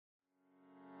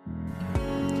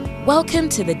Welcome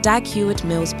to the Dag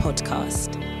Heward-Mills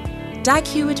podcast. Dag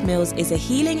Heward-Mills is a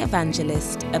healing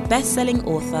evangelist, a best-selling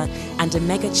author, and a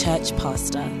mega-church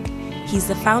pastor. He's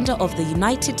the founder of the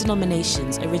United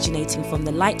Denominations, originating from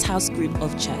the Lighthouse Group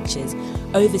of churches,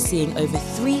 overseeing over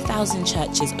 3,000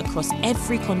 churches across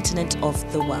every continent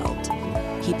of the world.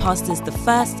 He pastors the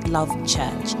First Love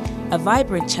Church, a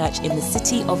vibrant church in the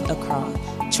city of Accra,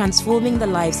 transforming the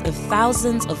lives of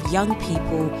thousands of young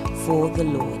people for the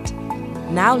Lord.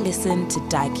 Now listen to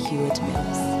Dag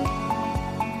Heward-Mills.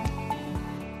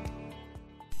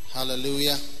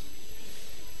 Hallelujah.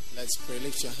 Let's pray.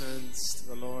 Lift your hands to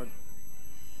the Lord.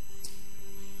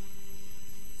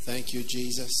 Thank you,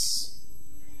 Jesus.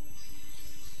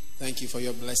 Thank you for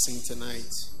your blessing tonight.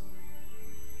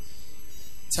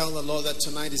 Tell the Lord that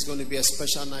tonight is going to be a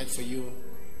special night for you.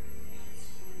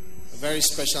 A very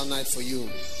special night for you.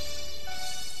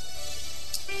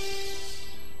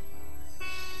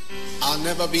 I'll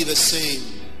never be the same.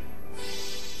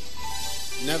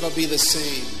 Never be the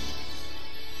same.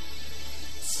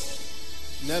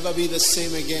 Never be the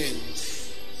same again.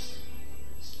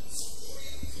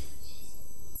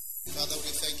 Father,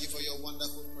 we thank you for your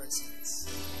wonderful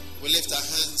presence. We lift our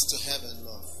hands to heaven,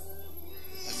 Lord.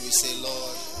 And we say,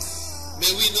 Lord,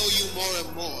 may we know you more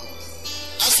and more.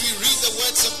 As we read the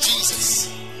words of Jesus,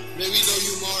 may we know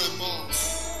you more and more.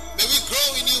 May we grow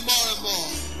in you more and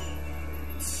more.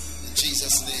 In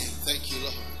Jesus' name, thank you,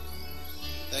 Lord.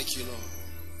 Thank you, Lord.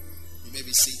 You may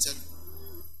be seated.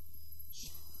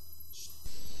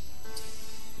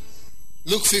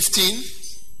 Luke 15.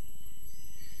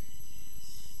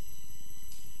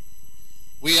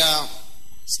 We are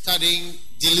studying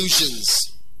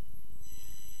delusions.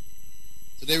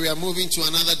 Today we are moving to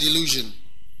another delusion.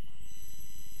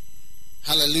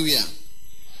 Hallelujah.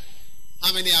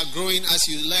 How many are growing as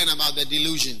you learn about the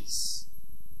delusions?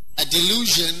 A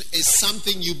delusion is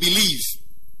something you believe,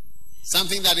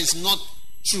 something that is not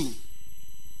true,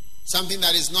 something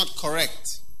that is not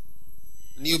correct.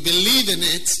 And you believe in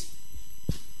it.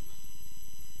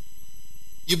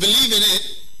 You believe in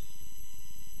it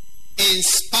in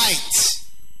spite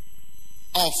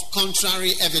of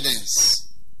contrary evidence.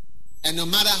 And no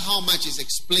matter how much is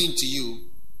explained to you,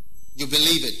 you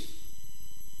believe it.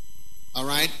 All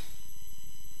right?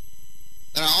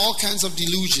 There are all kinds of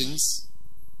delusions,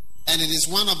 and it is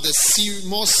one of the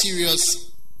more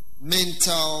serious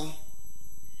mental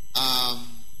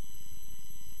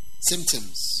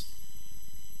symptoms.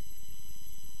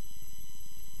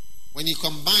 When you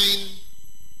combine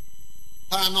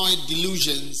paranoid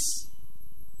delusions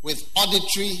with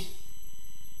auditory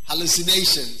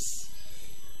hallucinations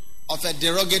of a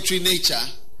derogatory nature,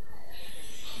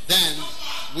 then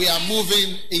we are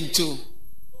moving into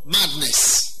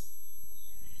madness.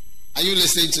 Are you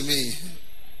listening to me?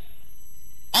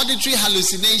 Auditory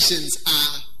hallucinations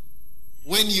are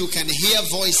when you can hear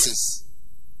voices.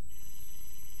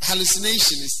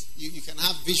 Hallucination is you can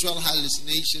have visual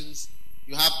hallucinations.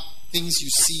 You have things you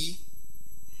see.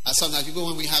 Sometimes people,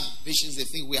 when we have visions, they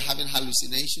think we're having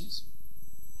hallucinations.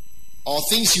 Or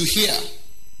things you hear.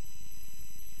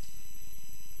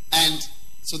 And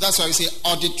so that's why we say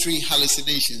auditory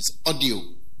hallucinations. Audio.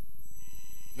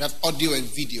 We have audio and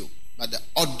video. But the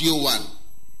audio one,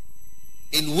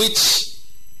 in which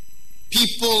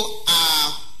people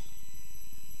are,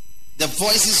 the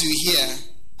voices you hear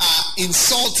are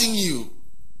insulting you.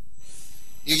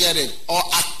 You get it? Or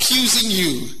accusing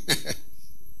you.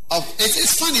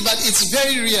 It's funny, but it's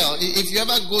very real. If you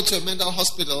ever go to a mental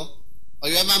hospital or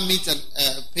you ever meet a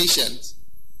patient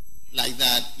like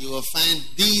that, you will find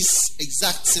these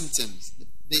exact symptoms.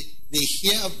 They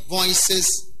hear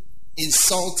voices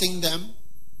insulting them,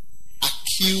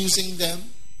 accusing them,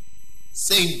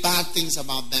 saying bad things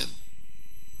about them.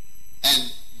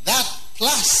 And that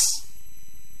plus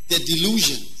the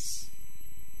delusions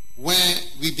where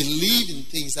we believe in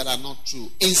things that are not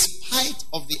true in spite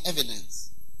of the evidence.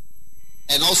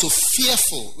 And also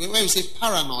fearful. When we say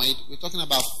paranoid, we're talking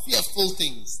about fearful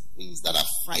things, things that are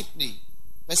frightening.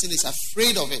 The person is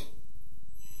afraid of it.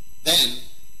 Then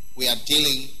we are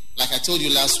dealing, like I told you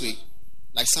last week,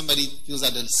 like somebody feels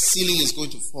that the ceiling is going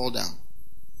to fall down.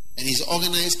 And he's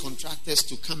organized contractors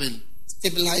to come and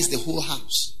stabilize the whole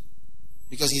house.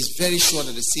 Because he's very sure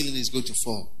that the ceiling is going to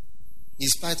fall. In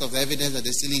spite of the evidence that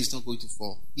the ceiling is not going to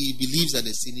fall. He believes that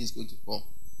the ceiling is going to fall.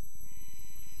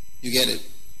 You get it?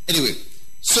 Anyway,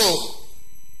 so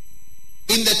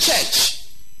in the church,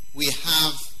 we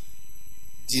have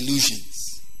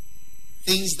delusions.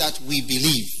 Things that we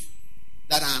believe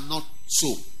that are not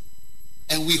so.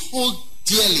 And we hold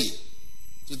dearly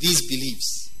to these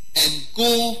beliefs and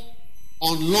go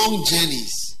on long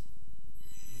journeys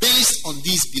based on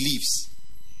these beliefs.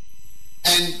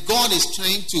 And God is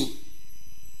trying to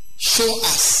show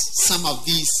us some of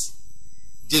these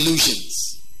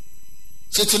delusions.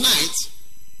 So tonight,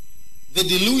 the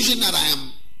delusion that I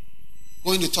am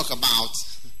going to talk about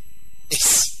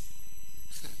is,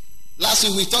 last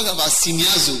week we talked about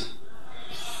Siniazo.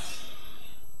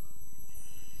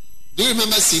 Do you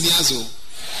remember Siniazo?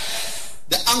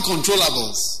 The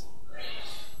uncontrollables.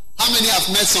 How many have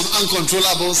met some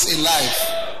uncontrollables in life?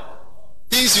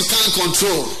 Things you can't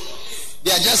control.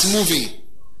 They are just moving.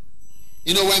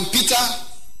 You know, when Peter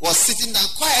was sitting down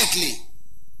quietly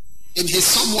in his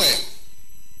somewhere,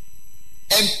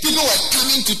 and people were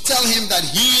coming to tell him that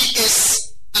he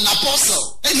is an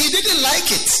apostle, and he didn't like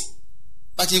it,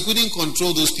 but he couldn't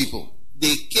control those people.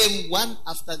 They came one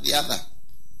after the other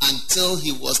until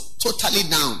he was totally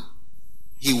down.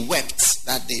 He wept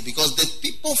that day because the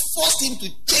people forced him to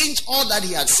change all that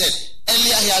he had said.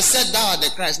 Earlier he had said, "Thou art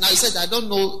the Christ." Now he said, I don't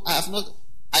know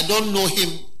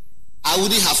him. I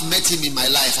wouldn't have met him in my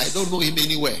life. I don't know him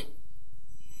anywhere.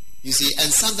 You see,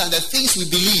 and sometimes the things we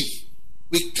believe,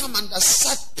 we come under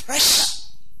such pressure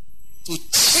to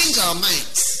change our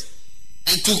minds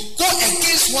and to go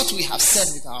against what we have said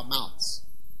with our mouths.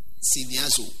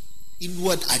 Siniazo,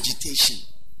 inward agitation,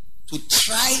 to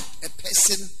drive a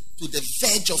person to the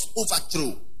verge of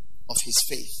overthrow of his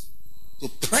faith, to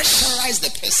pressurize the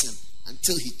person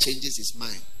until he changes his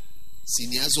mind.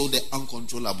 Siniazo, the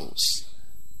uncontrollables.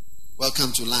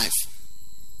 Welcome to life.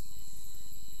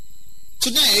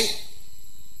 Today,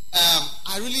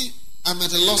 I'm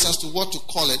at a loss as to what to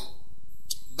call it,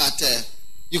 but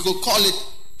you could call it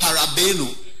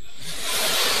parabeno.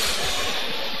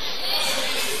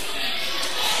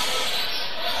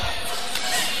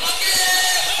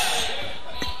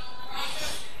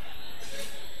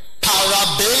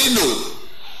 Parabeno.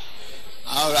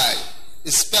 All right.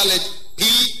 You spell it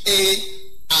P-A-R-A-B-A-I-N-O.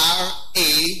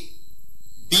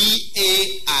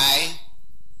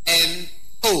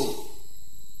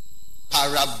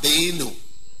 Parabeno.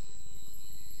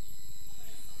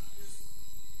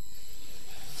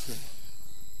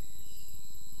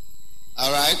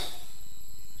 All right.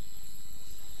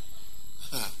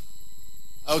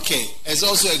 Okay. It's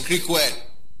also a Greek word.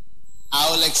 I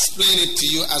will explain it to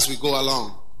you as we go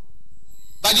along.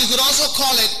 But you could also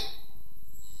call it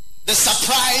the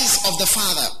surprise of the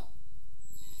Father,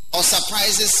 or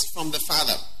surprises from the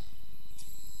Father.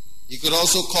 You could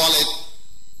also call it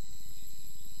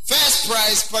first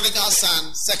prize, prodigal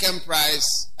son; second prize,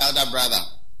 elder brother.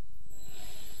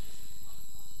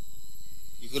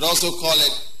 You could also call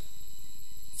it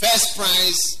first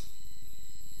prize,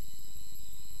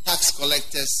 tax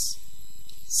collectors;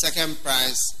 second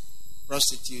prize,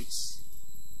 prostitutes;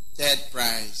 third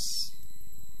prize,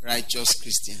 righteous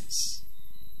Christians.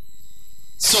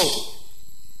 So,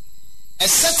 a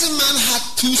certain man had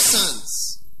 2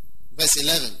 sons. Verse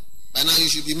 11. By now you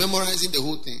should be memorizing the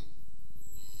whole thing.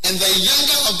 And the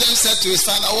younger of them said to his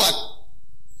father, what?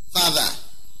 Father,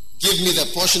 give me the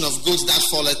portion of goods that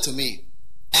falleth to me.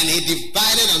 And he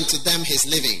divided unto them his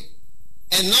living.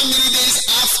 And not many days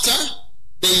after,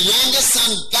 the younger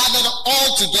son gathered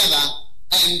all together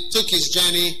and took his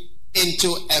journey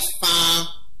into a far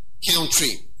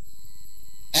country,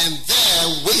 and there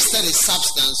wasted his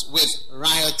substance with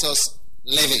riotous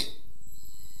living.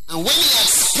 And when he had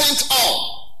spent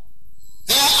all,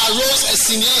 there arose a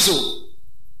Siniazo,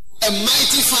 a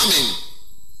mighty famine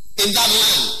in that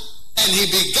land, and he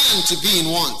began to be in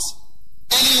want.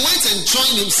 And he went and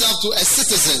joined himself to a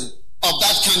citizen of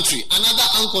that country, another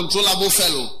uncontrollable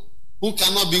fellow who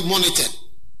cannot be monitored.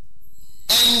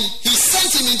 And he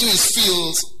sent him into his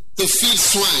fields to feed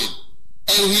swine,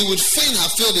 and he would fain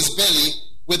have filled his belly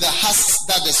with the husks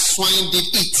that the swine did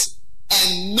eat.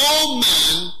 And no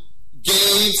man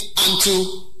gave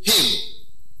unto him.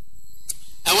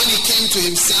 And when he came to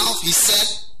himself, he said,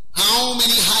 how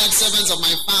many hired servants of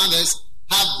my father's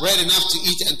have bread enough to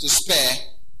eat and to spare,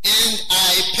 and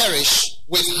I perish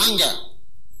with hunger?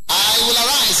 I will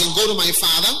arise and go to my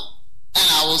father, and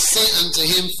I will say unto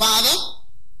him, Father,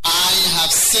 I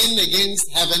have sinned against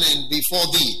heaven and before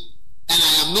thee, and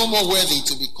I am no more worthy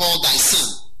to be called thy son.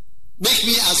 Make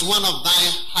me as one of thy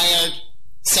hired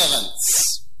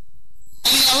servants.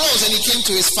 And he arose and he came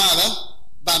to his father,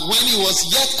 but when he was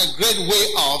yet a great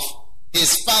way off,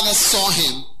 his father saw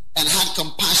him and had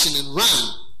compassion and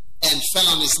ran and fell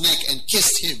on his neck and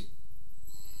kissed him.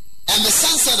 And the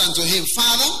son said unto him,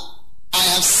 Father, I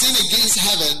have sinned against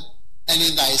heaven and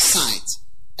in thy sight,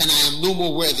 and I am no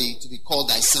more worthy to be called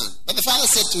thy son. But the father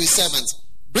said to his servants,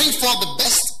 Bring forth the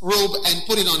best robe and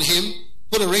put it on him,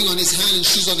 put a ring on his hand and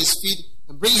shoes on his feet,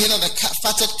 and bring hither the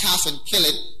fatted calf and kill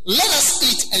it. Let us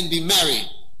eat and be merry.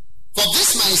 For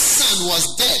this my son was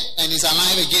dead and is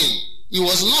alive again. He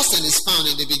was lost and is found,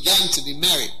 and they began to be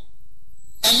merry.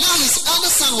 And now his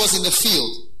elder son was in the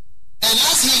field. And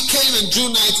as he came and drew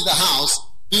nigh to the house,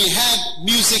 he heard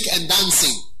music and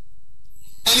dancing.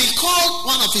 And he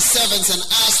called one of his servants and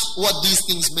asked what these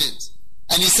things meant.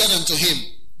 And he said unto him,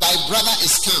 Thy brother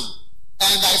is come,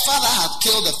 and thy father hath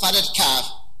killed the fatted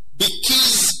calf,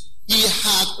 because he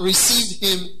had received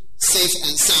him safe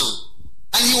and sound.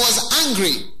 And he was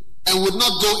angry and would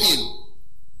not go in.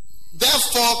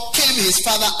 Therefore came his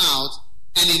father out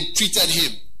and entreated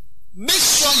him. Make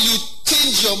sure you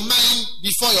change your mind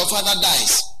before your father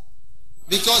dies.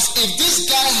 Because if this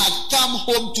guy had come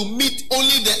home to meet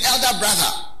only the elder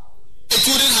brother, it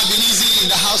wouldn't have been easy in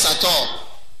the house at all.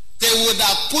 They would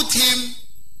have put him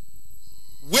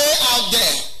way out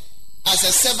there as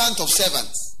a servant of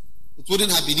servants. It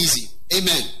wouldn't have been easy.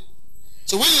 Amen.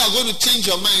 So when you are going to change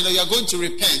your mind or you are going to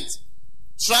repent,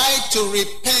 try to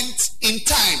repent in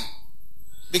time.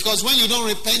 Because when you don't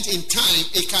repent in time,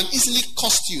 it can easily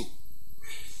cost you.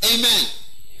 Amen.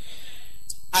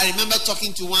 I remember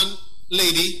talking to one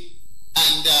lady,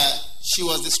 and she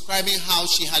was describing how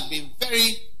she had been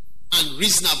very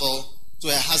unreasonable to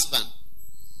her husband.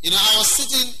 You know, I was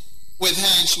sitting with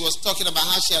her and she was talking about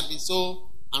how she had been so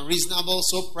unreasonable,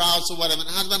 so proud, so whatever. And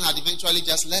her husband had eventually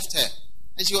just left her.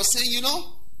 And she was saying, you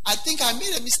know, I think I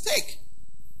made a mistake.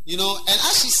 You know, and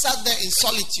as she sat there in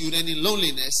solitude and in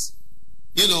loneliness,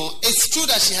 you know, it's true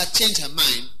that she had changed her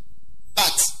mind,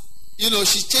 but, you know,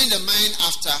 she changed her mind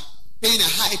after paying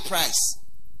a high price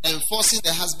and forcing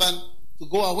the husband to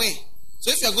go away.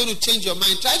 So if you're going to change your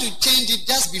mind, try to change it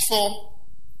just before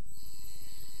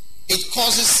it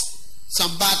causes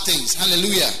some bad things.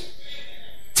 Hallelujah.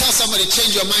 Tell somebody,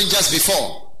 change your mind just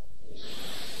before.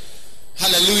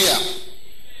 Hallelujah.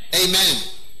 Amen.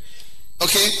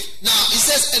 Okay. Now, it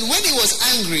says, and when he was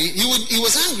angry, he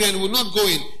was angry and would not go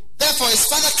in. Therefore, his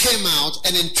father came out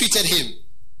and entreated him.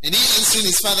 And he answering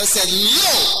his father said,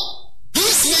 Lo,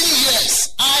 these many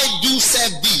years I do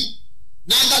serve thee,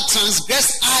 neither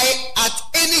transgress I at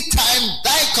any time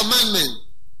thy commandment,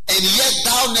 and yet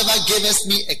thou never gavest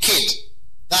me a kid,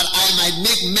 that I might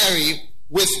make merry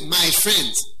with my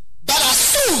friends. But as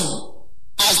soon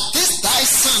as this thy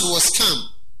son was come,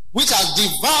 which has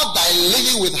devoured thy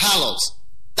living with harlots,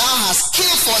 thou hast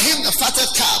killed for him the fatted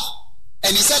calf.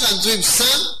 And he said unto him,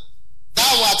 Son,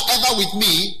 thou art ever with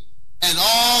me, and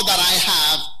all that I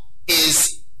have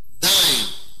is thine.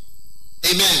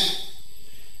 Amen.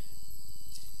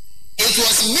 It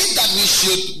was meant that we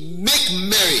should make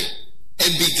merry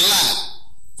and be glad,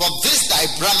 for this thy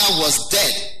brother was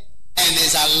dead and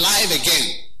is alive again,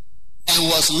 and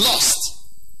was lost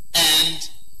and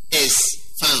is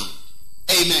found.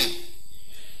 Amen.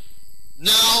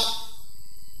 Now,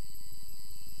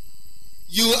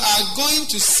 you are going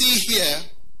to see here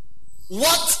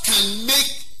what can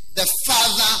make the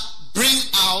father bring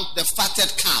out the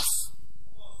fatted calf.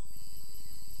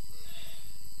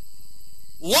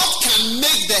 What can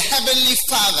make the heavenly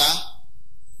Father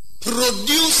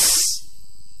produce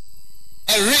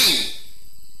a ring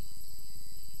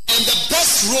and the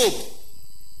best robe?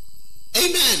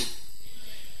 Amen.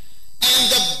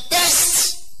 And the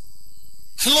best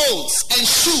clothes and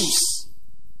shoes.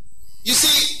 You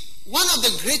see, one of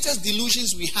the greatest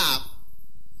delusions we have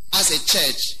as a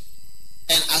church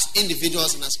and as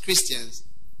individuals and as Christians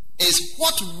is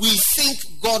what we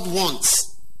think God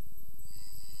wants.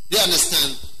 Do you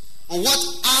understand? Or what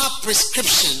our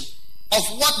prescription of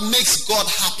what makes God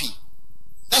happy.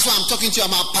 That's why I'm talking to you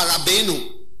about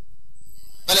parabeno.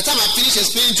 By the time I finish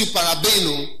explaining to you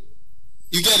parabeno,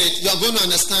 you get it, you're going to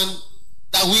understand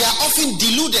that we are often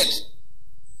deluded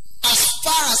as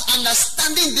far as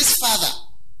understanding this Father.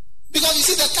 Because you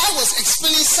see, the guy was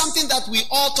explaining something that we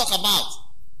all talk about.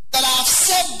 That I have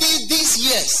served thee these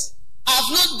years. I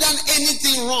have not done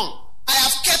anything wrong. I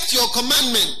have kept your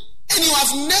commandment. And it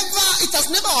has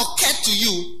never occurred to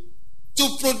you to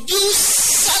produce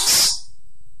such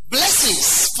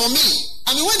blessings for me.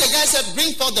 I mean, when the guy said,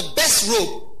 bring forth the best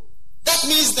robe, that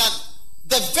means that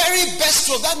the very best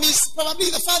robe, that means probably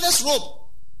the father's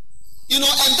robe. You know,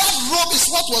 and that robe is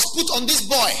what was put on this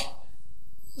boy.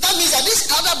 That means that this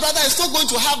other brother is not going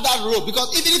to have that robe,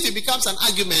 because even if it becomes an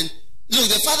argument, look,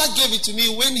 the father gave it to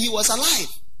me when he was alive.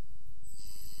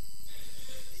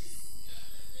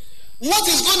 What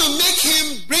is going to make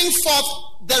him bring forth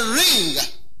the ring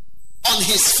on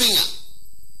his finger?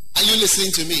 Are you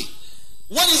listening to me?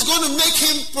 What is going to make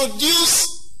him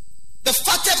produce the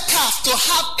fatted calf to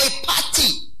have a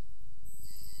party?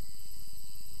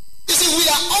 You see, we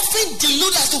are often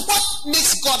deluded as to what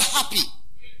makes God happy.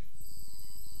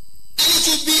 And it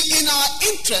will be in our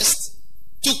interest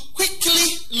to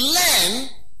quickly learn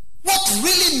what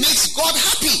really makes God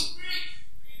happy,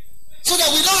 so that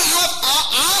we don't have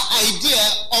our idea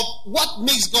of what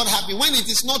makes God happy when it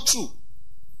is not true.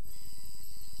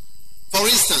 For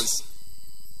instance,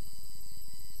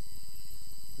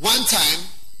 one time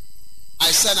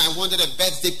I said I wanted a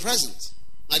birthday present.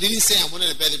 I didn't say I wanted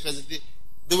a birthday present.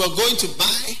 They were going to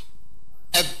buy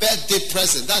a birthday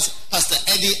present. That's Pastor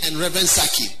Eddie and Reverend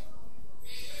Saki.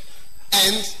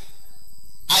 And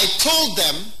I told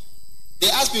them, they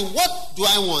asked me, what do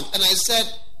I want? And I said,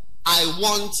 I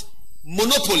want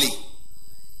Monopoly.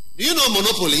 Do you know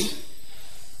Monopoly?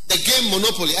 The game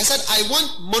Monopoly. I said, I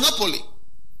want Monopoly.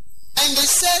 And they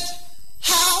said,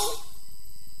 how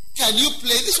can you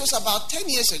play? This was about 10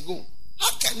 years ago.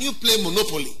 How can you play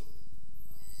Monopoly?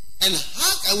 And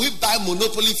how can we buy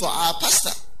Monopoly for our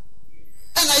pastor?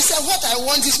 And I said, what I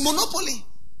want is Monopoly.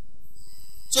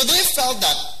 So they felt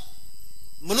that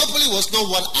Monopoly was not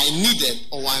what I needed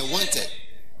or I wanted.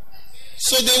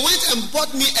 So they went and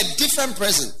bought me a different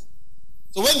present.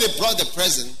 So when they brought the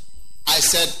present, I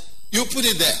said, you put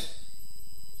it there.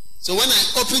 So when I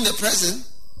opened the present,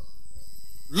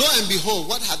 lo and behold,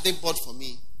 what had they bought for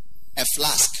me? A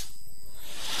flask.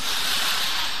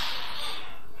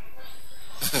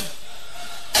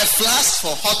 A flask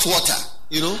for hot water,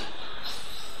 you know?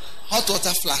 Hot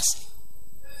water flask.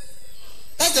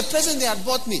 That's the present they had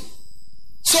bought me.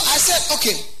 So I said,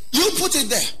 okay, you put it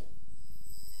there.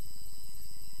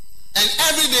 And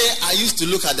every day I used to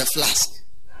look at the flask.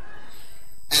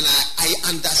 And I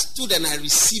understood and I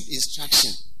received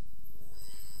instruction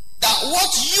that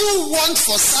what you want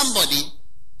for somebody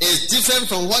is different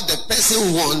from what the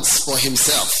person wants for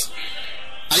himself.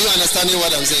 Are you understanding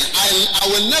what I'm saying? I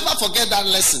will never forget that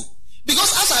lesson.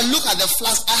 Because as I look at the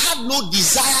flask, I had no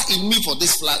desire in me for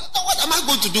this flask. What am I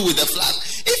going to do with the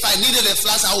flask? If I needed a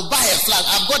flask, I will buy a flask.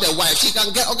 I've got a wife. She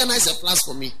can organize a flask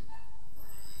for me.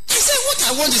 I said, what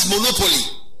I want is Monopoly.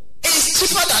 It's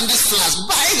cheaper than this flask.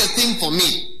 Buy the thing for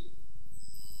me.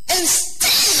 And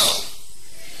still,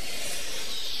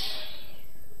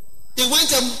 they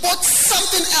went and bought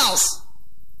something else.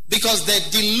 Because the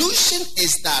delusion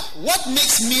is that what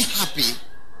makes me happy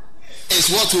is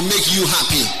what will make you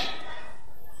happy.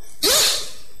 Yeah.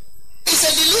 It's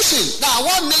a delusion. Now,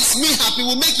 what makes me happy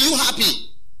will make you happy.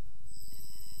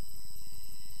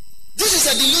 This is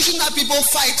a delusion that people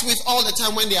fight with all the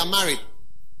time when they are married.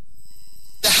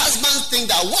 The husbands think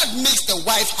that what makes the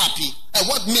wife happy and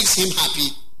what makes him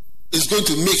happy is going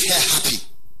to make her happy.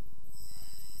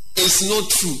 It's not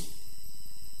true.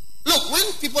 Look, when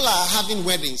people are having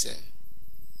weddings,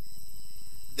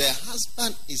 the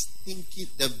husband is thinking,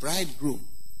 the bridegroom,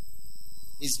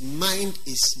 his mind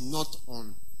is not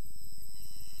on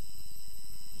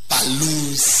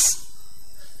balloons,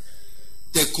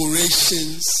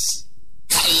 decorations,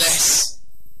 colors.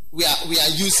 We are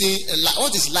using,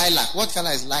 what is lilac? What color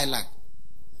is lilac?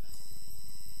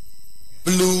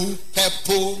 Blue,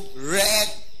 purple, red.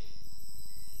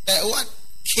 What?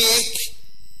 Cake.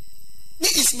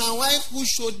 It's my wife who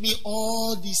showed me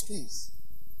all these things.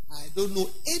 I don't know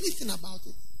anything about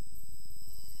it.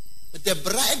 But the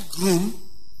bridegroom,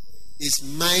 his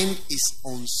mind is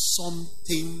on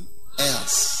something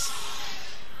else.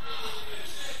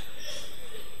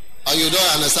 Or you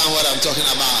don't understand what I'm talking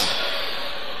about.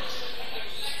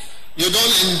 You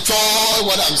don't enjoy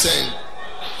what I'm saying.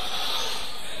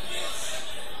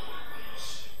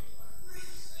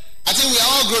 I think we are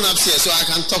all grown ups here, so I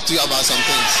can talk to you about some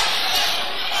things.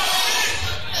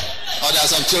 Or there are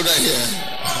some children here.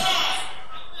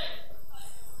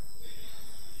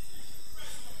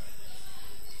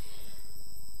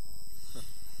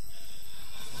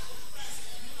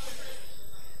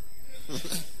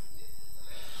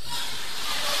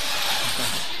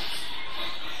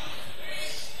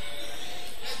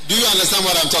 Do you understand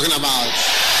what I'm talking about?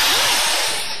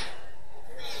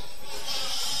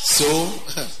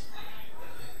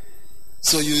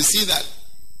 So you see that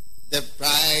the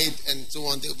bride and so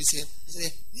on, they'll be saying,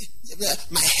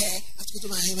 my hair, I have to go to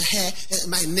my hair,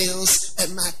 my nails,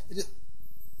 and my...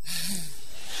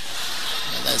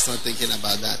 That's not thinking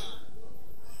about that.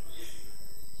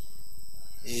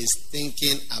 He's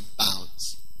thinking about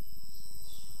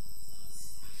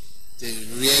the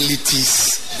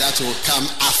realities that will come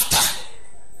after.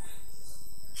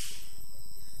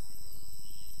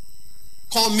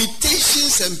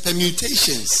 Commutations and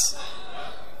permutations.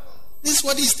 This is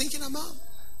what he's thinking about.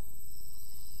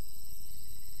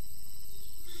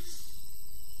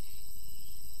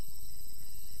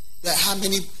 The how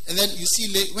many, and then you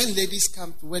see when ladies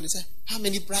come to wedding, they say, how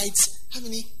many brides, how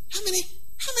many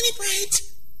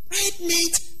brides,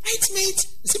 bridesmaids.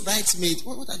 They say bridesmaid.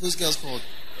 What are those girls called?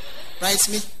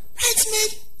 Bridesmaid,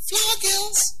 flower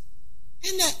girls,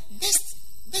 and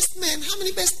best men. How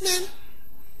many best men?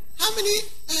 How many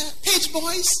page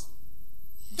boys?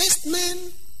 Best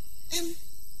men, and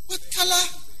what color?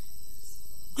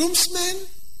 Groomsmen.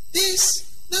 This,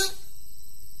 no.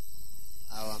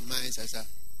 Our minds are saying,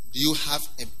 do you have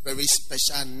a very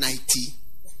special nightie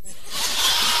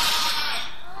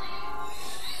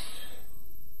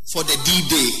for the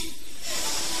D-Day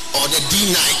or the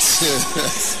D-Night?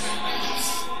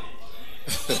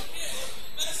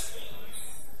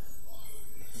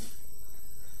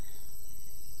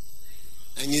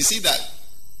 And you see that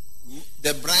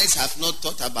the brides have not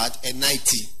thought about a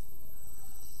nightie.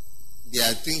 They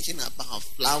are thinking about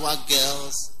flower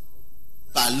girls,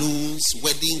 balloons,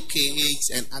 wedding cakes,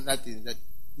 and other things. That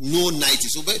no nightie.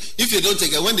 So if you don't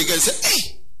take it, when they get say,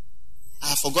 hey, I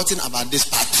have forgotten about this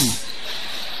part too.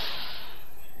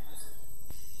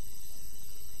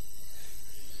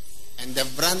 And the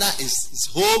brother his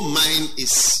whole mind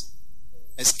is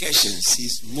excursions.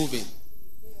 He's moving,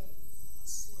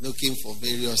 looking for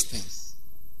various things.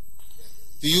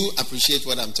 Do you appreciate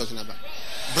what I'm talking about?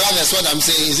 Brothers, what I'm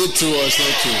saying, is it true or it's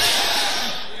not true?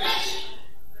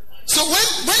 So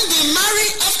when they marry,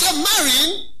 after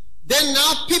marrying, then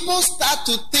now people start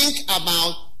to think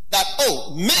about that,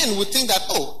 men would think that,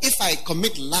 if I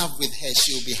commit love with her,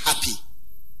 she'll be happy.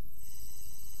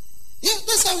 Yeah,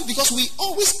 that's how, because we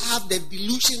always have the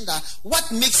delusion that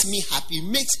what makes me happy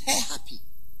makes her happy.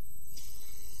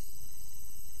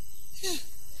 Yeah.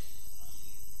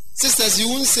 Sisters, you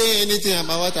won't say anything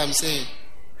about what I'm saying.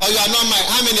 Or you are not married.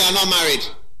 How many are not married?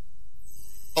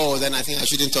 Oh, then I think I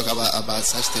shouldn't talk about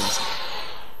such things.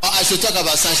 Or I should talk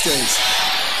about such things.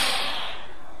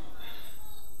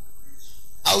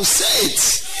 I will say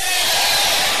it.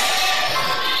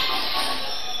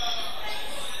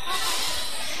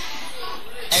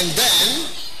 And then,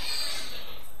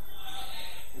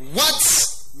 what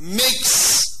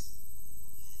makes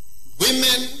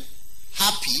women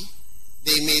happy,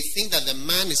 they may think that the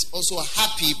man is also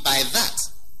happy by that.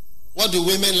 What do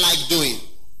women like doing?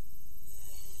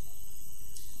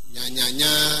 Nya nya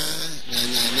nya, nya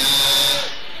nya nya,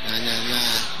 nya nya nya.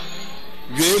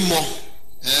 Yemo,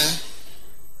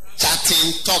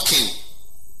 chatting, talking.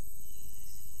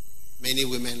 Many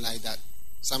women like that.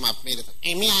 Some have made it.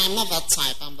 I'm not that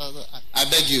type. I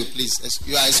beg you, please.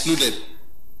 You are excluded.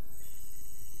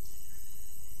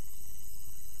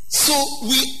 So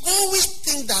we always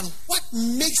think that what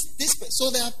makes this.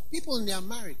 So there are people when they are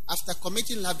married, after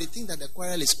committing love, they think that the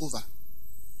quarrel is over.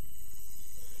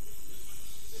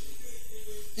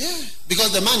 Yeah,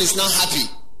 because the man is now happy,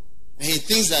 and he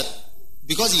thinks that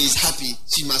because he is happy,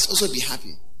 she must also be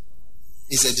happy.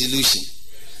 It's a delusion.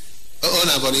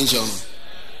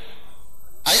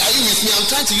 Are you with me? I'm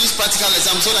trying to use practical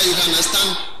examples so that you can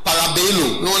understand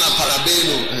parabeno. No, not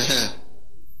parabeno.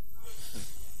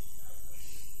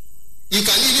 You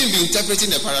can even be interpreting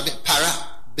the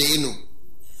parabeno.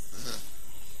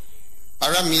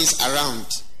 Para means around.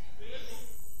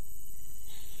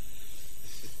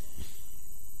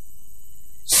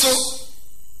 So,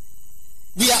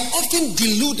 we are often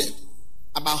deluded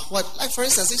about what, like for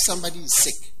instance, if somebody is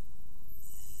sick,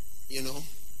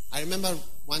 I remember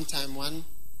one time one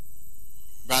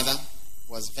brother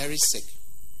was very sick,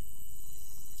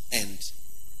 and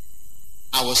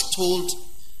I was told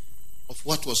of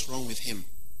what was wrong with him.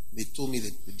 They told me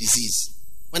the disease.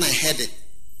 When I heard it,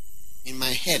 in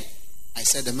my head, I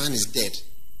said the man is dead.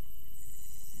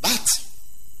 But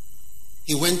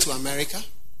he went to America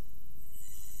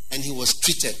and he was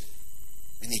treated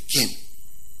and he came.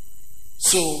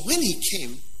 So when he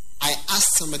came, I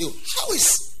asked somebody, how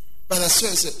is Brother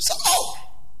so-and-so? So,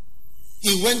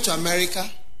 he went to America,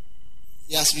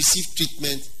 he has received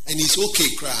treatment, and he's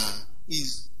okay, cry.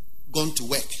 He's gone to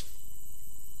work.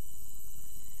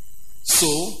 So,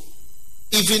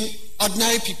 even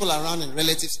ordinary people around and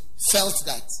relatives felt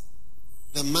that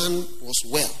the man was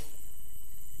well.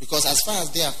 Because as far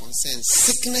as they are concerned,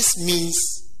 sickness means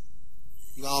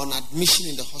you are on admission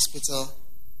in the hospital,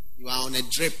 you are on a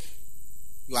drip,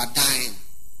 you are dying.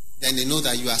 Then they know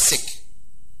that you are sick.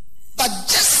 But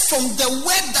just from the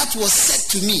word that was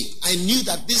said to me, I knew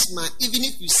that this man, even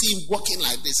if you see him walking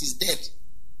like this, he's dead.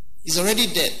 He's already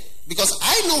dead. Because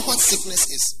I know what sickness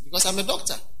is, because I'm a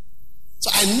doctor. So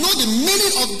I know the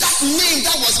meaning of that name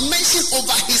that was mentioned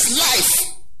over his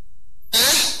life.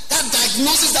 That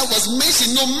diagnosis that was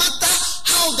mentioned, no matter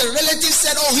how how the relatives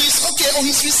said, oh, he's okay, oh,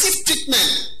 he's received treatment,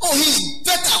 oh, he's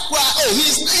better, oh,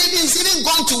 he's even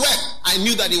gone to work. I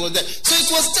knew that he was there. So it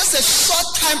was just a short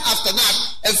time after that,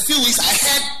 a few weeks, I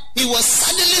heard he was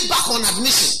suddenly back on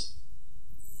admission.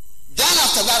 Then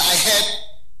after that, I heard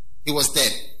he was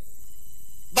dead.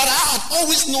 But I had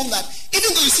always known that,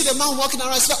 even though you see the man walking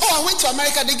around, say, oh, I went to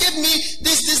America, they gave me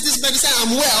this medicine,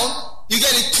 I'm well. You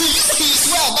get it? To you, he is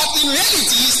well, but in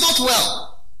reality, he's not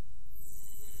well.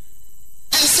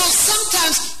 And so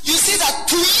sometimes you see that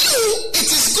to you, it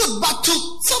is good, but to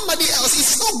somebody else,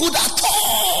 it's not good at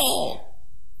all.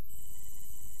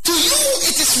 To you,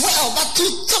 it is well, but to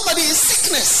somebody is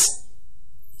sickness.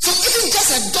 So even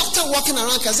just a doctor walking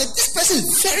around can say, this person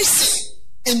is very sick.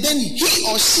 And then he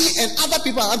or she and other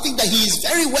people think that he is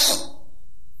very well.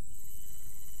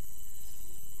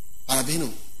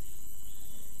 Parabeno.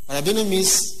 Parabeno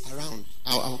means around.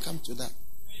 I will come to that.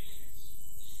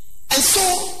 And so,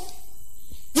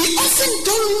 we often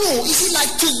don't know. Is it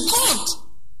like to God?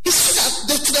 He should have,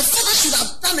 the father should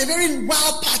have done a very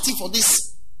wild party for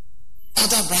this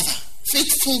other brother.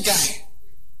 Faithful guy.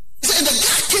 And the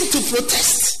guy came to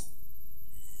protest.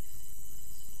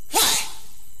 Why?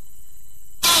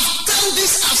 I've done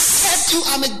this. I've said you,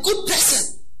 I'm a good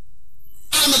person.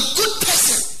 I'm a good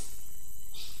person.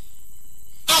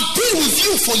 I've been with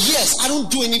you for years. I don't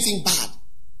do anything bad.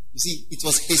 You see, it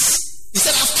was his. He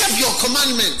said, I've kept your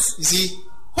commandments. You see,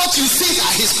 what you think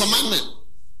are his commandments.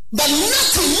 But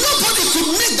nobody could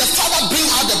make the father bring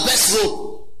out the best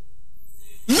robe.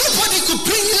 Nobody could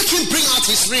make him bring out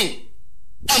his ring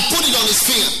and put it on his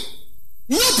finger.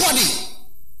 Nobody.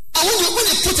 And when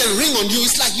they put a ring on you,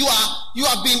 it's like you are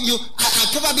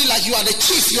probably like you are the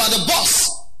chief, you are the boss.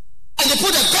 And they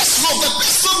put the best robe. The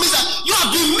best robe means that you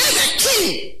have been made a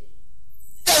king.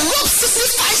 The robe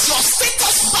signifies your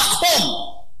status back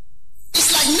home.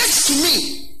 It's like next to me.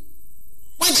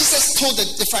 When Jesus told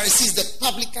the Pharisees, the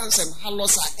publicans and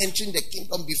harlots are entering the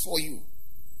kingdom before you,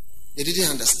 they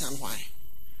didn't understand why.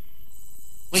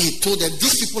 When he told them,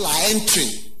 these people are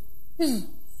entering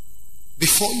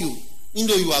before you, even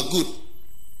though you are good.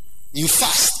 You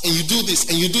fast and you do this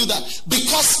and you do that.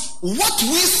 Because what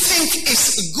we think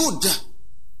is good,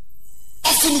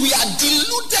 often we are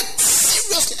deluded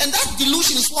seriously. And that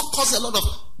delusion is what causes a lot of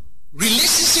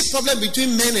relationship problem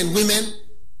between men and women,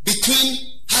 between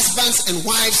husbands and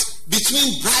wives,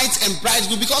 between brides and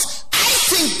bridegroom. Because I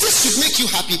think this should make you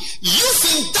happy. You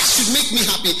think that should make me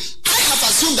happy. I have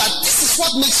assumed that this is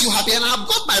what makes you happy, and I've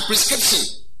got my prescription.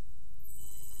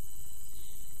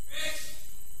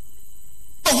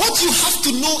 But what you have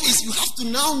to know is you have to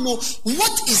now know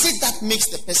what is it that makes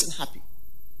the person happy.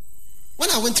 When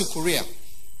I went to Korea,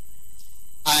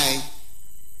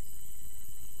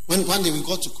 when one day we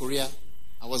got to Korea,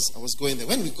 I was going there.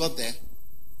 When we got there,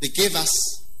 they gave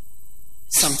us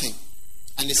something.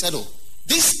 And they said, oh,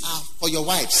 these are for your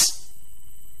wives,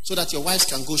 so that your wives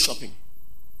can go shopping.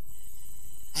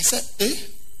 I said, eh?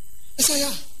 I said,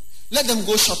 yeah. Let them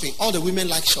go shopping. All the women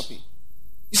like shopping.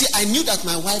 You see, I knew that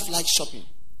my wife liked shopping.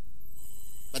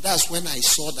 But that's when I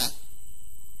saw that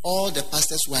all the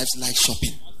pastors' wives like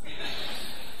shopping.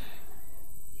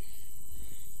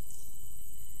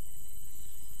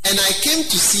 And I came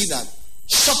to see that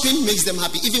shopping makes them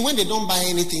happy. Even when they don't buy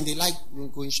anything, they like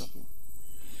going shopping.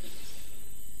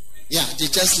 Yeah, they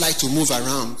just like to move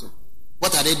around.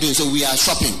 What are they doing? So we are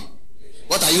shopping.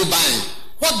 What are you buying?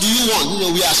 What do you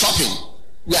want? We are shopping.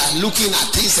 We are looking at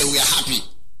things and we are happy.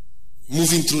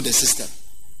 Moving through the system.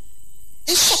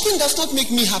 And shopping does not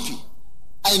make me happy.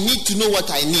 I need to know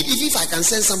what I need. If I can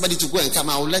send somebody to go and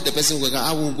come, I will let the person go.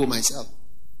 I won't go myself.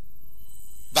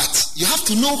 But you have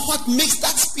to know what makes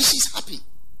that species happy.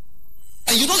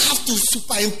 And you don't have to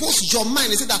superimpose your mind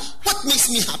and say that what makes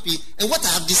me happy and what I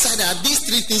have decided are these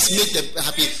three things make them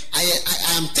happy.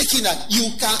 I am taking that. You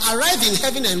can arrive in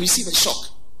heaven and receive a shock.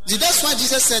 See, that's why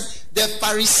Jesus said the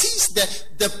Pharisees,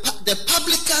 the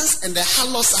publicans and the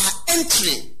harlots are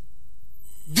entering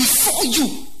before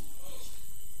you.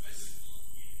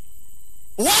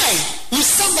 Why? With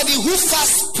somebody who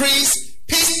fast prays,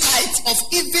 pays tithes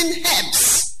of even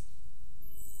herbs.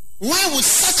 Why would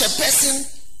such a person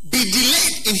be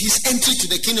delayed in his entry to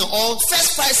the kingdom? Or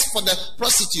first prize for the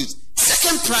prostitute,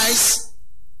 second prize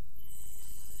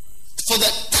for the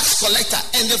tax collector,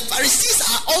 and the Pharisees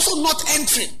are also not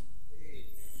entering.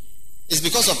 It's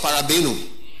because of parabeno.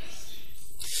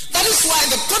 That is why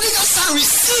the prodigal son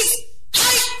received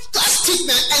high class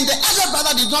treatment and the other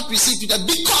brother did not receive treatment,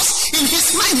 because in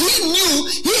his mind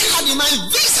he had in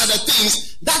mind these are the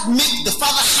things that make the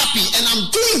father happy and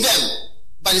I'm doing them.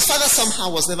 But his father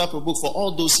somehow was never provoked for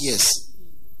all those years.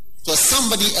 It was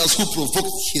somebody else who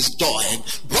provoked his door and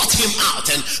brought him out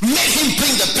and made him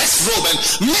bring the best robe and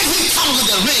made him come with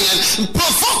the ring and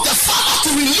provoked the father to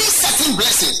release certain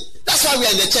blessings. That's why we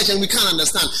are in the church and we can't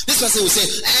understand. This person will say,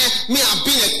 me, I've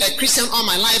been a Christian all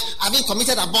my life. I haven't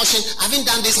committed abortion. I haven't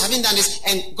done this.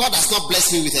 And God has not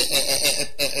blessed me with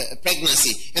a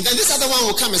pregnancy. And then this other one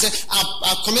will come and say,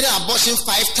 I've committed abortion 5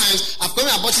 times. I've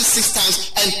committed abortion 6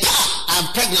 times. And I'm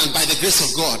pregnant by the grace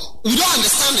of God. We don't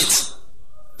understand it.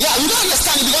 Yeah, we don't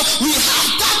understand it because we have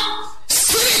that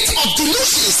spirit of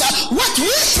delusions. What we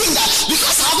think that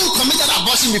because I haven't committed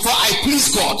abortion before, I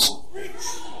please God.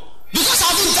 Because I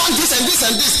haven't done this and this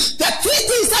and this. The 3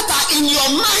 things that are in your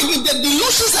mind, in the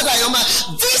delusions that are in your mind,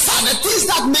 these are the things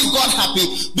that make God happy.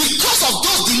 Because of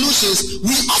those delusions,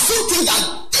 we often think that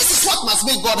this is what must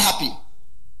make God happy.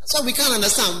 That's why we can't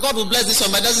understand. God will bless this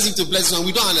one, but doesn't seem to bless this one.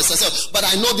 We don't understand. So, but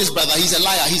I know this brother, he's a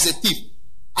liar, he's a thief.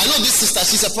 I know this sister,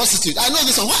 she's a prostitute. I know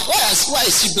this one. Why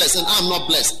is she blessed and I'm not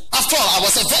blessed? After all, I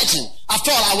was a virgin. After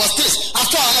all, I was this.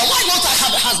 After all, why don't I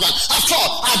have a husband? After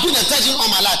all, I've been a virgin all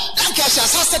my life. That girl, she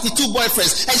has had 32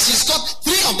 boyfriends and she's got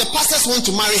 3 of the pastors want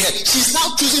to marry her. She's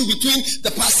now choosing between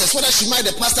the pastors, whether she marry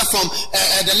the pastor from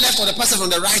the left or the pastor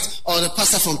from the right or the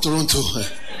pastor from Toronto.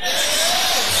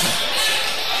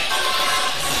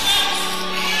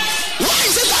 Why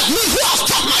is it that me who have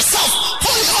taught myself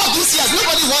all these years,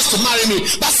 nobody wants to marry me,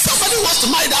 but somebody wants to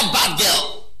marry that bad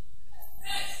girl?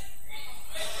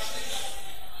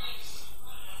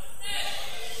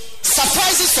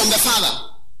 Surprises from the Father.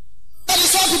 That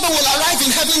is why people will arrive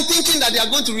in heaven thinking that they are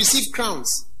going to receive crowns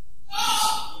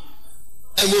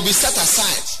and will be set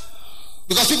aside.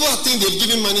 Because people think they've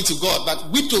given money to God, but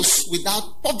widows,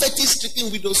 without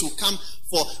poverty-stricken widows, will come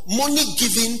for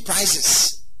money-giving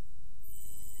prizes.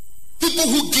 People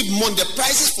who give money, the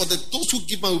prizes for those who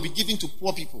give money will be given to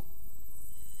poor people.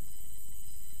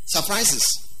 Surprises.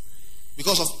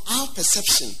 Because of our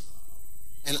perception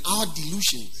and our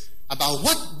delusions about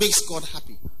what makes God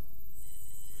happy.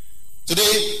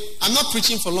 Today, I'm not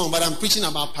preaching for long, but I'm preaching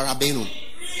about parabenum.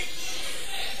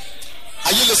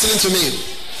 Are you listening to me?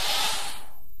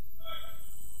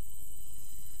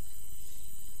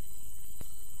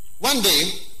 One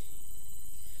day,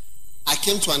 I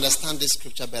came to understand this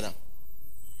scripture better.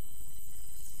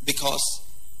 Because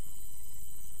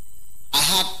I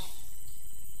had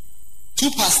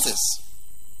 2 pastors,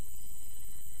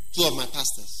 2 of my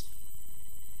pastors.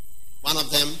 One of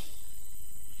them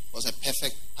was a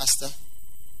perfect pastor,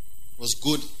 was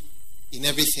good in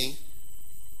everything.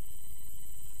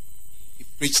 He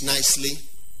preached nicely,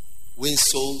 wins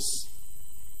souls,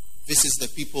 visits the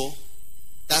people,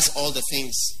 does all the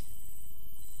things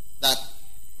that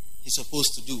he's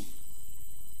supposed to do.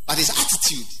 But his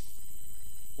attitude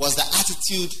was the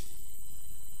attitude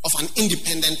of an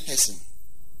independent person.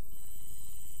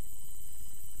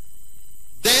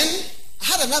 Then I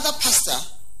had another pastor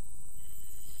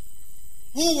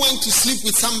who went to sleep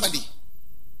with somebody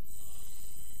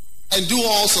and do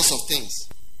all sorts of things.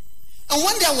 And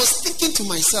one day I was thinking to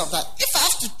myself that if I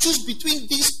have to choose between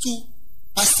these 2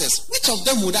 pastors, which of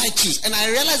them would I choose? And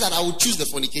I realized that I would choose the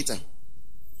fornicator.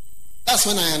 That's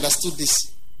when I understood this.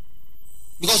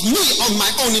 Because me, on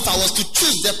my own, if I was to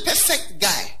choose the perfect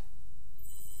guy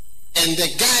and the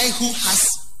guy who has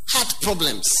had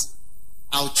problems,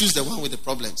 I would choose the one with the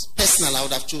problems. Personally, I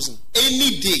would have chosen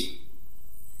any day.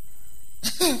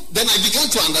 Then I began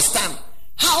to understand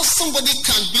how somebody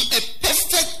can be a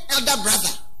perfect elder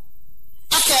brother.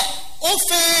 Okay,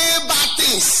 offer bad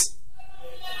things.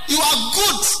 You are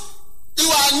good. You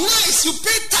are nice. You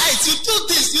pay tithes. You do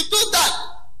this. You do that.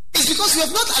 It's because you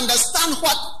have not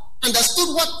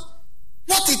understood what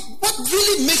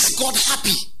really makes God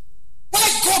happy. Why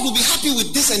God will be happy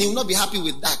with this and he will not be happy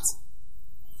with that.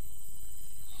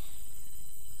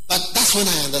 But that's when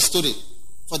I understood it.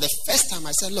 For the first time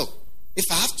I said, look, if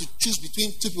I have to choose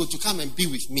between 2 people to come and be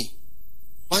with me,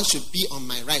 one should be on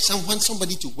my right. I want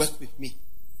somebody to work with me.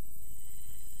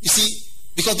 You see,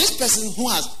 because this person who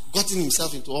has gotten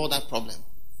himself into all that problem,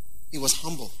 he was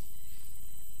humble.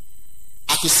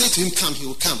 I could say to him, come, he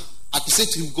will come. I could say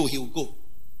to him, go, he will go.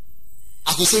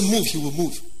 I could say, move, he will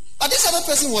move. But this other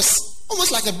person was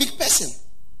almost like a big person.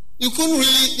 You couldn't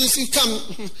really, if you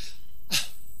come,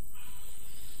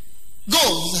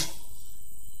 go.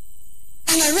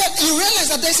 And you realize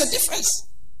that there's a difference.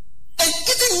 And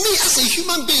even me as a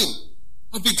human being,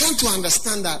 I began to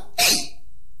understand that, hey,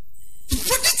 the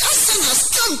prodigal son has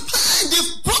come and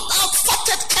they've brought out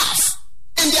fatted calf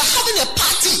and they're having a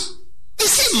party.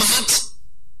 Is he mad?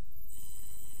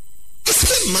 Is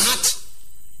he mad?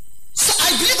 So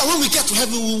I believe that when we get to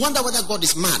heaven, we wonder whether God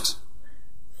is mad.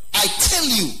 I tell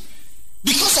you,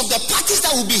 because of the parties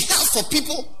that will be held for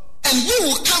people, and we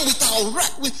will come with our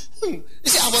You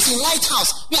see, I was in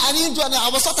Lighthouse. I didn't do that. I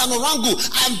was not an Orangu.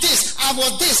 I am this. I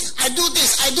was this. I do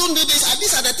this. I don't do this.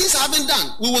 These are the things I haven't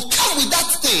done. We will come with that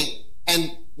thing,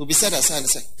 and we'll be set aside and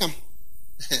say, come.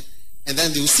 And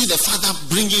then they will see the Father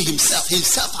bringing himself.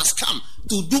 Himself has come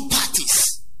to do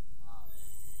parties.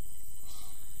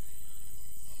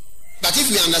 But if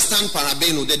we understand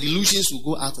Parabeno, the delusions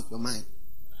will go out of your mind.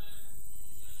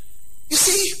 You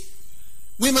see,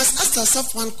 we must ask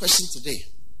ourselves one question today.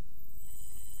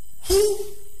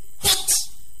 What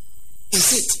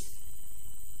is it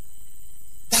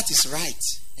that is right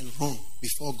and wrong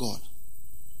before God?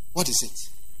 What is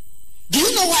it? Do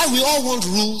you know why we all want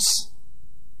rules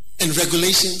and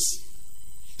regulations?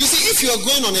 You see, if you're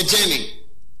going on a journey,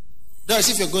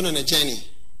 if you're going on a journey,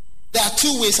 there are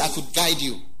two ways I could guide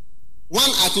you. One,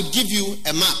 I could give you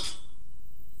a map.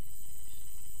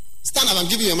 Stand up and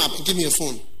give you a map and give me a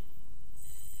phone.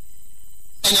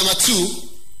 And number two,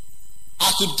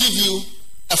 I could give you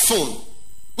a phone.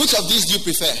 Which of these do you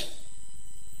prefer?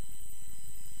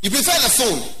 You prefer the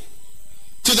phone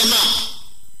to the map?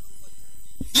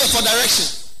 Yeah, for direction.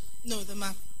 No, the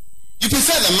map. You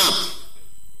prefer the map.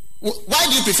 Why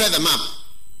do you prefer the map?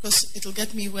 Because it'll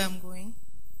get me where I'm going.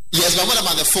 Yes, but what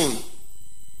about the phone?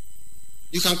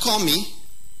 You can call me.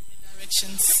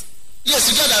 Directions. Yes,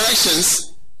 you get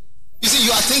directions. You see,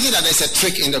 you are thinking that there's a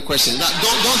trick in the question.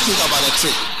 Don't think about a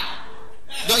trick.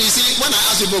 You see, when I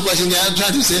ask people a question, they are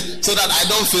trying to say, so that I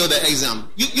don't fail the exam.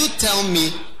 You tell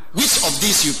me which of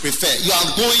these you prefer. You are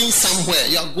going somewhere.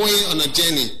 You are going on a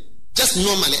journey. Just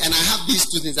normally. And I have these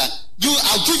two things that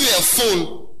I'll give you a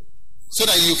phone so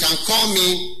that you can call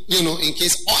me, in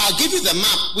case. Or I'll give you the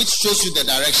map which shows you the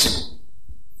direction.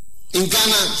 In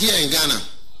Ghana, here in Ghana.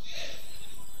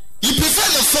 You prefer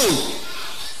the phone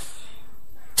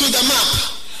to the map.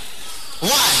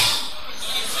 Why?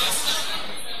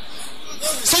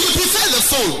 So you prefer the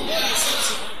phone.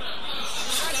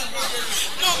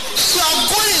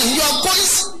 You are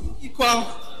going equal.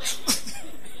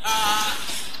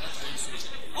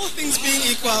 All things being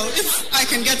equal, if I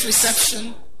can get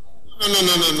reception.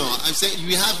 No. I'm saying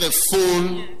we have the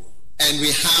phone and we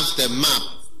have the map.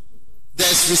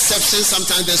 There's reception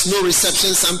sometimes, there's no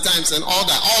reception sometimes, and all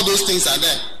that. All those things are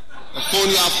there. The phone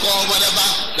you have called, whatever,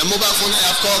 the mobile phone you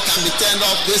have called can be turned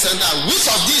off, this and that. Which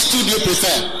of these two do you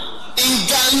prefer? In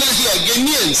Ghana here,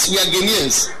 Ghanaians, we are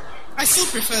Ghanaians. I still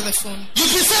prefer the phone. You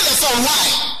prefer the phone,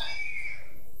 why?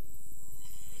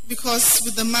 Because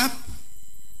with the map,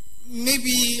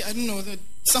 maybe, I don't know,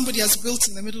 somebody has built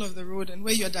in the middle of the road, and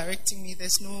where you're directing me,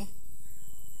 there's no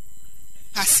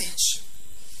passage.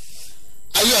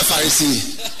 Are you a Pharisee?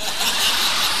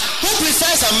 Who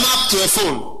prefers a map to a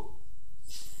phone?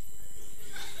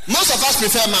 Most of us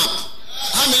prefer map.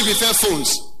 How many prefer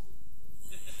phones?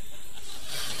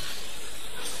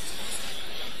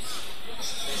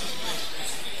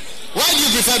 Why do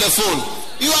you prefer the phone?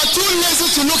 You are too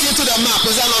lazy to look into the map.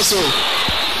 Is that not so?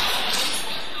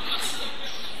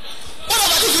 What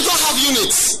about if you don't have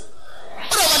units?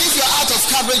 What about if you're out of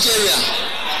coverage area?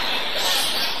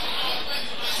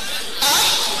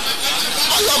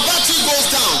 Your battery goes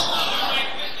down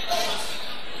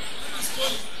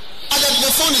and the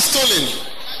phone is stolen.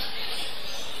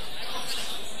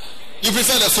 You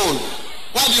prefer the phone.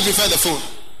 Why do you prefer the phone?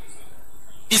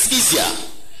 It's easier.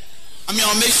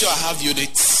 I'll make sure I have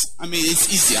units.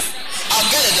 It's easier. I'll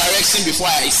get a direction before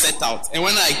I set out, and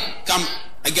when I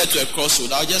get to a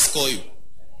crossroad, I'll just call you.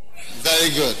 Very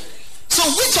good. So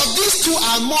which of these two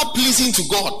are more pleasing to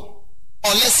God?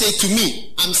 Or let's say to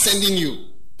me, I'm sending you.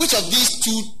 Which of these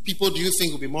two people do you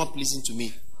think will be more pleasing to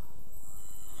me?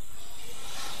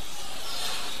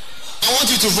 I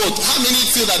want you to vote. How many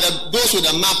feel that those with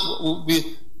the map will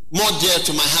be more dear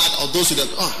to my heart, or those with the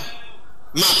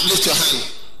map? Lift your hand.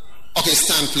 Okay,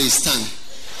 stand, please, stand.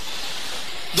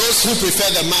 Those who prefer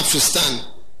the map should stand.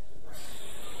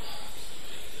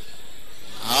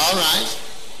 All right.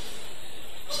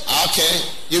 Okay,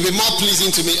 you'll be more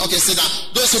pleasing to me. Okay, sit down.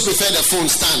 Those who prefer the phone,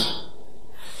 stand.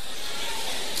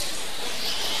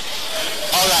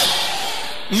 All right.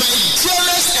 My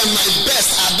dearest and my best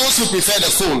are those who prefer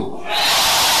the phone.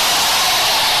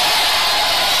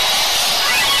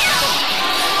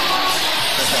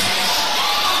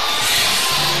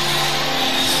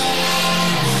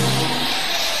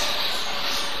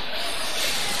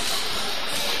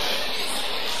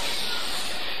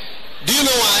 Do you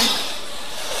know why?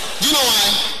 Do you know why?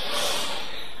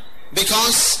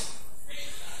 Because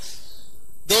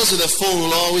those with the phone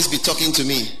will always be talking to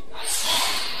me.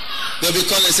 They'll be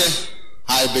calling and say,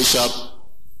 "Hi, Bishop.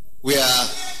 We are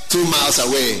 2 miles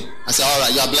away." I say, "All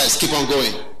right, you are blessed. Keep on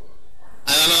going."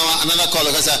 And another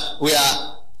caller said, we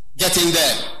are getting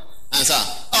there. And so,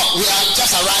 oh, we are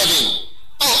just arriving.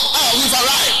 Oh, we've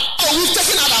arrived. Oh, we've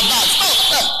taken out our bags.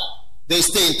 They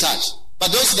stay in touch.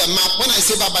 But those with the map, when I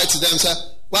say bye-bye to them, say,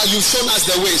 well, you've shown us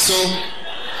the way, so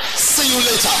see you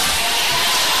later.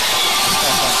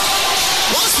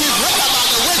 Once we've read about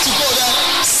the way to go there,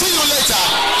 see you later.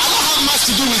 I don't have much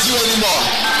to do with you anymore.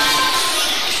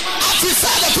 I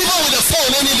prefer the people with the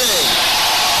phone any day.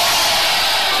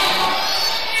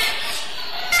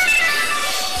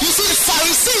 You see,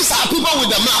 Pharisees are people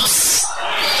with the maps.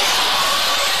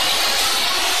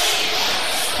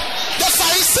 The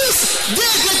Pharisees,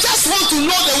 they just want to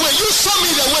know the way. You show me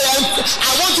the way, and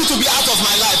I want you to be out of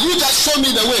my life. You just show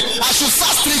me the way. I should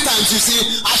fast 3 times, you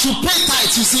see. I should pay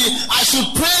tithes, you see. I should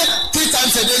pray 3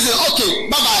 times a day. Say, okay,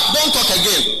 bye-bye, don't talk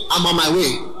again. I'm on my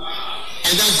way.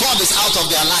 And then God is out of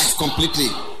their life completely.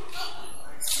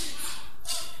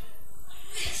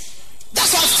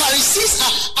 That's why Pharisees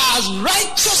are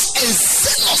righteous and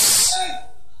zealous.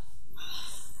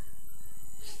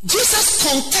 Jesus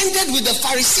contended with the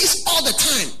Pharisees all the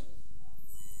time.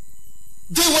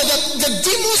 They were the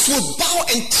demons would bow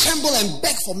and tremble and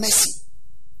beg for mercy.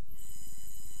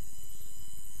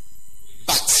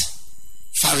 But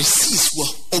Pharisees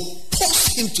will oppose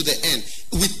him to the end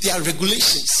with their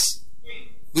regulations.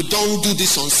 We don't do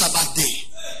this on Sabbath day.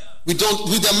 We don't,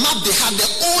 with the map they have, the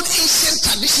old ancient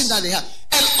tradition that they have.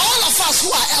 And all of us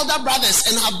who are elder brothers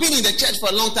and have been in the church for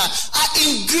a long time are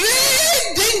in great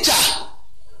danger.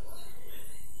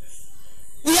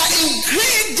 We are in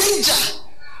great danger.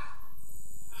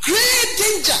 Great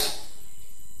danger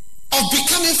of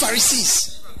becoming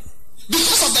Pharisees.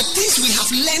 Because of the things we have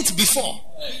learned before.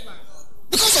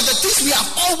 Because of the things we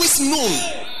have always known.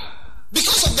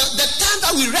 Because of the time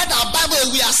that we read our Bible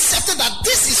and we accepted that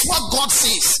this is what God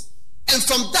says. And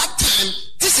from that time,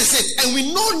 this is it. And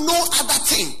we know no other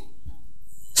thing.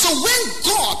 So when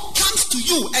God comes to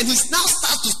you and he now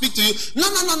starts to speak to you, no.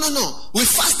 We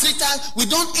fast 3 times. We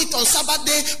don't eat on Sabbath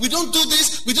day. We don't do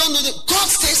this. We don't do that. God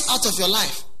stays out of your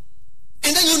life.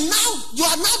 And then you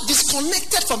are now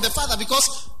disconnected from the Father,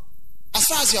 because as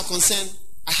far as you are concerned,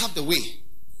 I have the way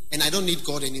and I don't need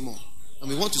God anymore. And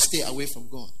we want to stay away from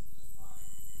God.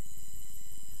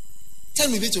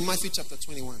 Turn with me to Matthew chapter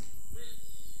 21.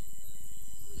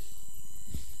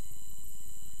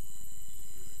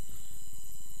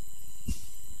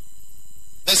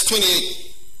 Verse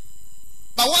 28.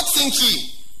 But what think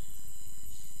ye?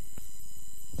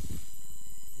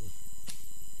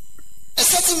 A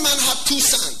certain man had 2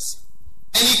 sons,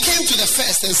 and he came to the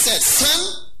first and said,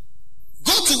 Son,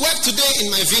 go to work today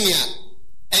in my vineyard.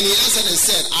 And he answered and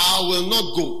said, I will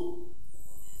not go.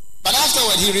 But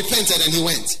afterward he repented and he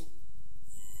went.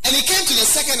 And he came to the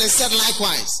second and said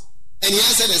likewise. And he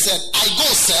answered and said, I go,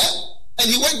 sir. And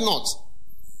he went not.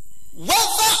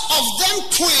 Whether of them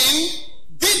twain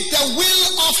did the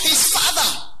will of his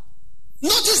father?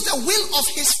 Notice the will of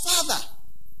his father.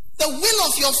 The will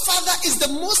of your father is the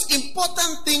most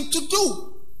important thing to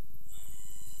do.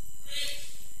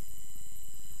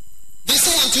 They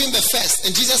say unto him the first,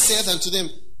 and Jesus saith unto them,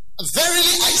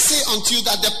 Verily I say unto you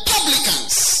that the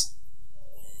publicans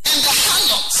and the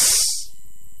harlots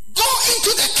go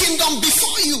into the kingdom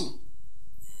before you.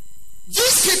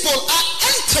 These people are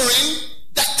entering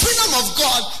the kingdom of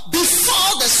God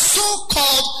before the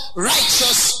so-called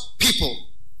righteous people.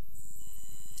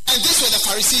 And these were the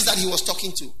Pharisees that he was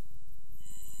talking to.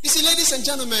 You see, ladies and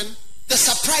gentlemen, the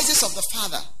surprises of the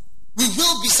Father, we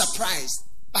will be surprised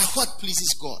by what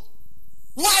pleases God.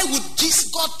 Why would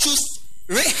God choose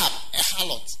Rahab, a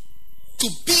harlot, to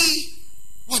be,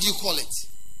 what do you call it?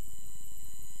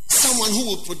 Someone who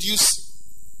will produce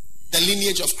the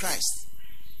lineage of Christ.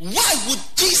 Why would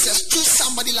Jesus choose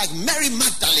somebody like Mary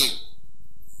Magdalene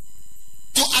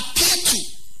to appear to?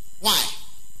 Why?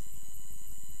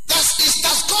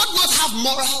 Does God not have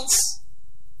morals?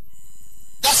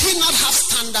 Does he not have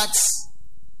standards?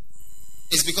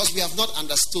 It's because we have not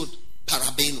understood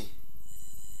parabeno.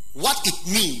 What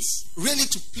it means really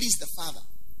to please the Father.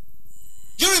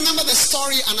 Do you remember the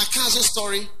story, Anakazo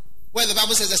story, where the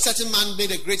Bible says a certain man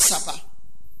made a great supper.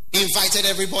 He invited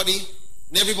everybody,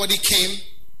 and everybody came.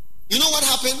 You know what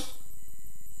happened?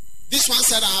 This one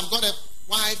said, I have got a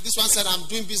wife. This one said, I'm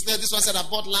doing business. This one said, I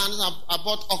bought land. I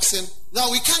bought oxen.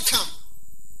 No, we can't come.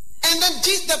 And then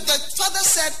the Father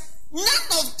said, none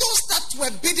of those that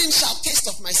were bidden shall taste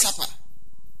of my supper.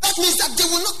 That means that they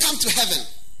will not come to heaven.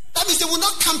 That means they will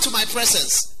not come to my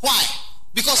presence. Why?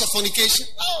 Because of fornication?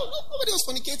 No, nobody was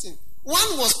fornicating.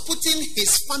 One was putting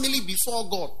his family before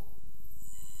God.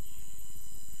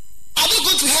 Are they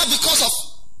going to hell because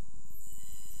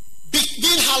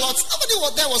being harlots. Nobody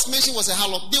there was mentioned was a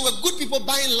harlot. They were good people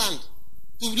buying land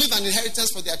to leave an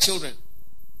inheritance for their children.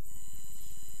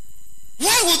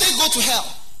 Why would they go to hell?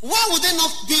 Why would they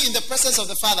not be in the presence of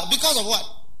the Father? Because of what?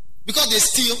 Because they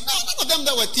steal? No, none of them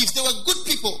that were thieves. They were good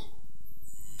people.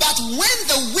 But when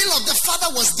the will of the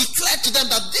Father was declared to them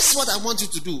that this is what I want you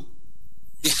to do,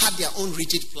 they had their own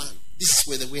rigid plan. This is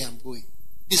where the way I'm going.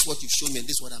 This is what you've shown me and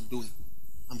this is what I'm doing.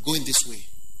 I'm going this way.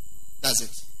 That's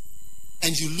it.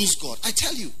 And you lose God. I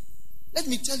tell you, let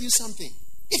me tell you something.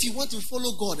 If you want to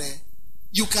follow God,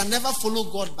 you can never follow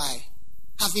God by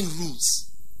having rules.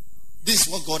 This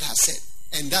is what God has said.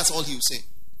 And that's all he will say.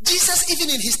 Jesus, even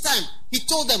in his time, he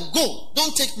told them, go.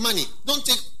 Don't take money. Don't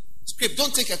take script.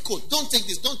 Don't take a coat. Don't take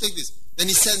this. Don't take this. Then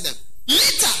he sent them.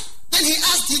 Later, then he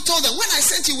told them, when I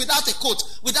sent you without a coat,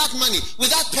 without money,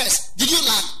 without purse, did you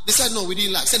lack? They said, no, we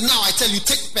didn't lack. He said, now I tell you,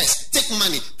 take purse, take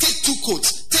money, take 2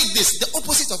 coats, take this. The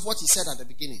opposite of what he said at the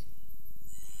beginning.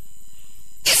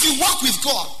 If you walk with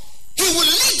God, he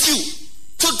will lead you.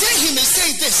 Today he may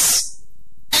say this.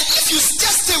 And if you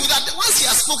just stay with that, once he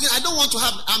has spoken, I don't want to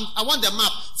have, I want the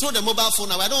map, throw the mobile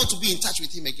phone away. I don't want to be in touch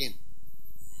with him again.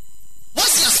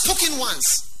 Once he has spoken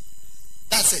once,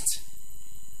 that's it.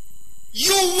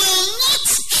 You will not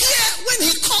hear when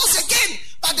he calls again,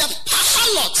 but the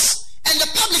harlots and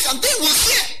the publican, they will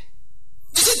hear.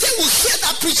 You see, they will hear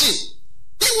that preaching.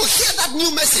 They will hear that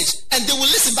new message and they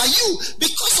will listen. But you,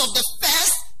 because of the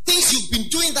first things you've been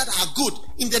doing that are good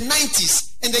in the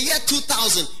 90s, in the year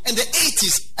 2000, and the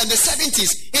 80s, and the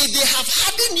 70s, they have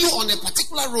hardened you on a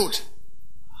particular road.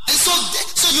 And so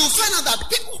you find out that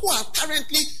people who are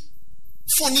currently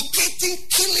fornicating,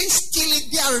 killing, stealing,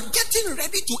 they are getting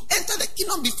ready to enter the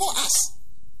kingdom before us.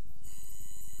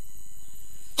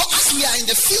 But as we are in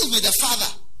the field with the Father,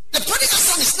 the prodigal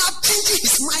son is now changing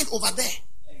his mind over there.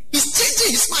 He's changing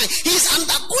his mind. He's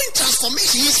undergoing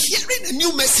transformation. He's hearing a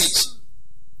new message.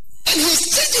 And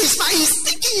he's changing his mind. He's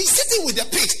thinking, he's sitting with the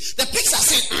pigs. The pigs are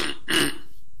saying,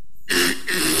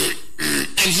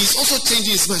 and he's also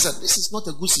changing his mind. He said, this is not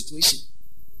a good situation.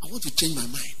 I want to change my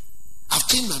mind. I've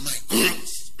changed my mind.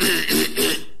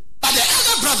 But the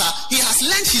elder brother, he has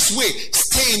learned his way.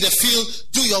 Stay in the field,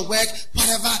 do your work,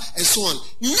 whatever, and so on.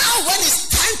 Now when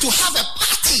it's time to have a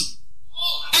party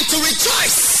and to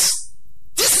rejoice,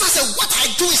 this man said, what I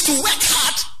do is to work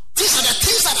hard. These are the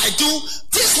things that I do.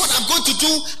 This is what I'm going to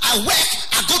do. I work,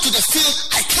 I go to the field,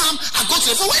 I come, I go to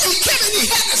the field. When he came and he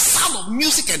heard the sound of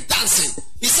music and dancing,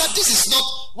 he said, this is not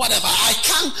whatever. I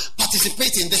can't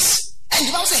participate in this. And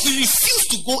the Bible said he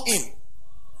refused to go in.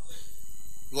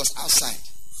 He was outside.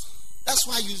 That's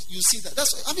why you see that.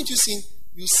 That's why, haven't you seen?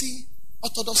 You see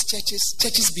Orthodox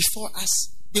churches before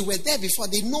us. They were there before.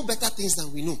 They know better things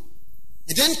than we know.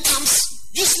 And then comes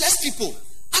useless people,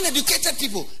 uneducated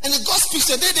people, and the God speaks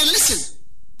to them. They listen.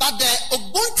 But the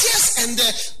Ogbontiers and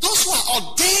those who are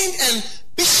ordained and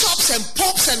bishops and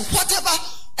popes and whatever,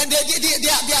 and they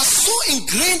are so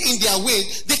ingrained in their way,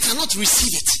 they cannot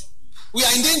receive it. We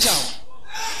are in danger.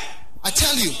 I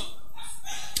tell you.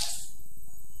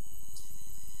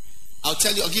 I'll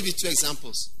give you 2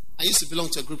 examples. I used to belong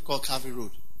to a group called Calvary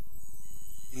Road.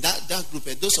 In that group,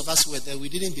 those of us who were there, we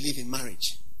didn't believe in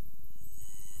marriage.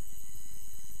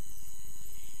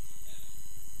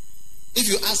 If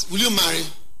you ask, will you marry?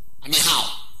 I mean, how?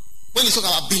 When you talk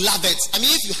about beloved, I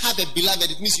mean, if you have a beloved,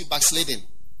 it means you're backsliding.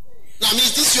 Now, I mean,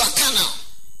 this you are carnal.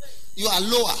 You are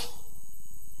lower.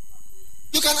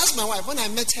 You can ask my wife, when I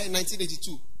met her in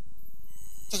 1982,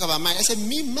 talk about marriage. I said,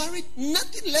 me married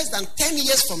nothing less than 10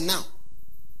 years from now.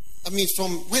 I mean,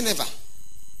 from whenever.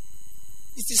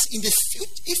 It is in the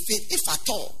future, if at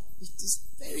all. It is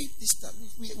very distant.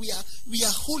 We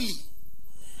are holy.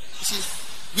 You see,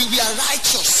 we are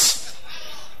righteous.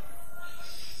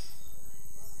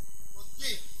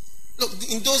 Look,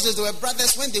 in those days, there were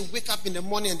brothers, when they wake up in the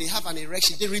morning and they have an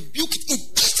erection, they rebuke it. In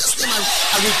Jesus' name,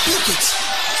 I rebuke it.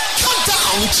 Come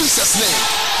down in Jesus' name.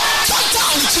 Come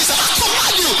down in Jesus' name. I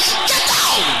command you. Get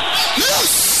down.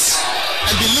 Loose.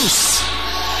 And be loose.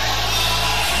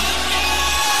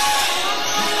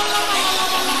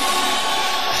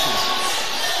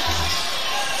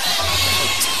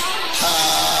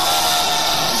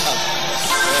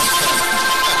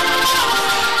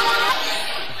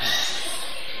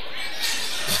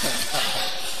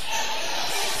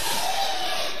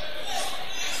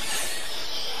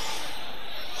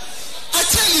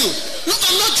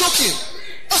 Joking.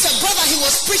 I said, brother, he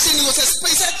was preaching, he was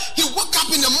explaining. He woke up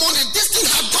in the morning, this thing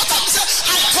had got up. He said,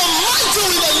 I command you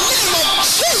in the name of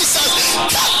Jesus,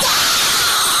 get down.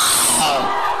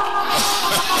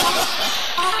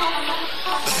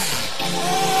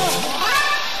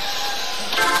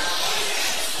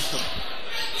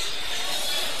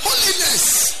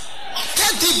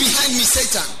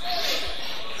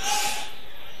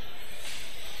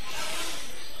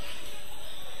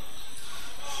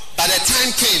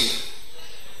 time came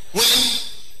when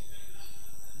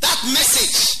that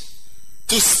message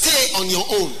to stay on your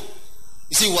own,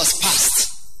 you see, was passed.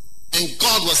 And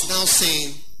God was now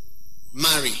saying,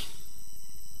 marry.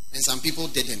 And some people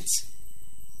didn't.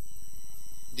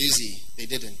 Do you see? They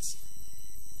didn't.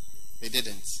 They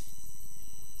didn't.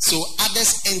 So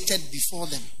others entered before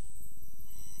them.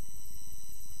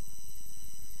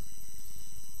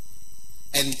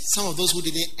 And some of those who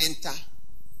didn't enter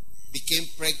became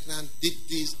pregnant, did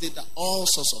this, did that, all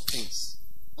sorts of things.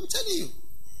 I'm telling you.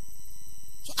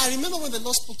 So I remember when the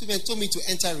Lord spoke to me and told me to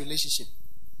enter a relationship.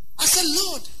 I said,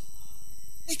 Lord,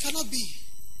 it cannot be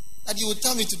that you would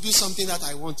tell me to do something that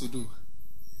I want to do.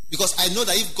 Because I know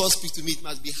that if God speaks to me, it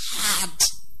must be hard,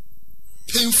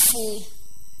 painful.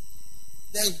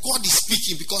 Then God is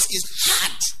speaking because it's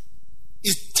hard,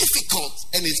 it's difficult,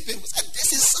 and it's painful. And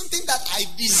this is something that I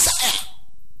desire.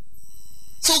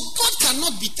 So God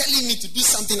cannot be telling me to do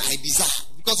something I desire.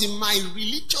 Because in my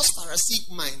religious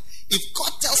Pharisaic mind, if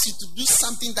God tells you to do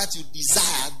something that you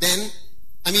desire, then,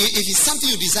 if it's something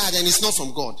you desire, then it's not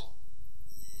from God.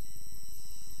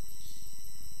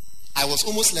 I was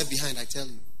almost left behind, I tell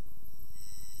you.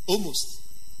 Almost.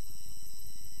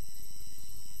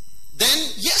 Then,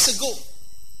 years ago,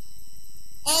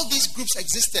 all these groups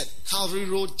existed. Calvary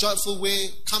Road, Joyful Way,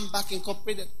 Come Back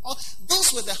Incorporated.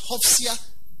 Those were the Hofsia.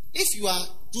 If you are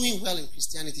doing well in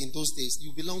Christianity in those days,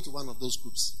 you belong to one of those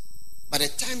groups. But a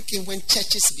time came when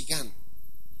churches began.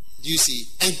 Do you see?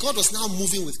 And God was now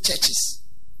moving with churches.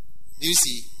 Do you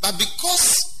see? But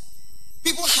because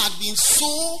people had been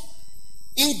so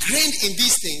ingrained in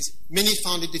these things, many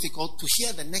found it difficult to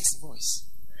hear the next voice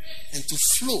and to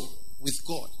flow with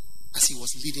God as He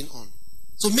was leading on.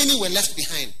 So many were left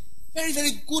behind. Very,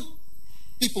 very good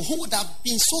people who would have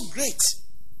been so great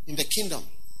in the kingdom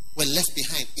were left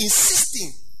behind,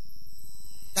 insisting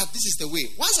that this is the way.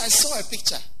 Once I saw a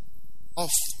picture of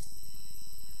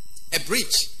a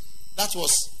bridge that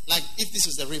was like, if this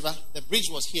was the river, the bridge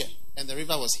was here and the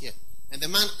river was here. And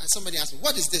somebody asked me,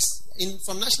 what is this?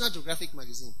 From National Geographic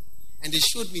magazine. And they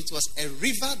showed me it was a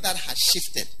river that had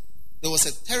shifted. There was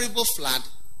a terrible flood,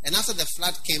 and after the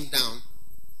flood came down,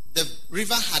 the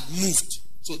river had moved.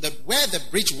 So where the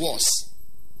bridge was,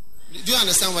 do you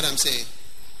understand what I'm saying?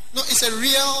 No, it's a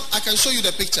real, I can show you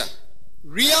the picture.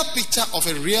 Real picture of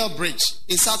a real bridge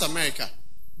in South America.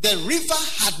 The river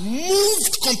had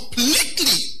moved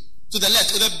completely to the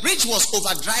left. The bridge was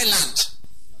over dry land.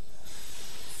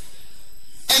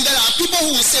 And there are people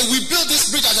who will say, we built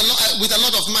this bridge with a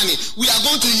lot of money. We are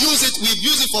going to use it. We've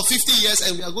used it for 50 years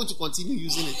and we are going to continue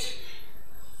using it.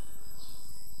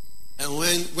 And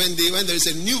when there is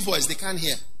a new voice, they can't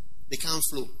hear. They can't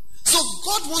flow. So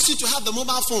God wants you to have the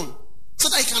mobile phone so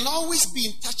that He can always be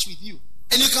in touch with you.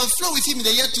 And you can flow with Him in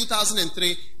the year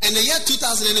 2003 and the year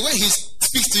 2000. And when He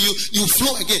speaks to you, you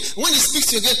flow again. When He speaks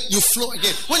to you again, you flow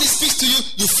again. When He speaks to you,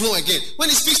 you flow again. When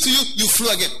He speaks to you, you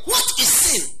flow again. What is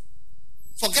sin?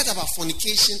 Forget about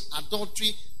fornication,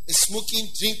 adultery, smoking,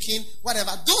 drinking,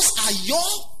 whatever. Those are your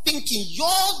thinking,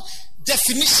 your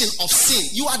definition of sin.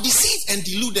 You are deceived and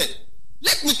deluded.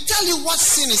 Let me tell you what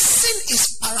sin is. Sin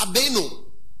is parabeno.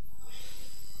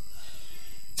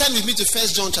 Turn with me to 1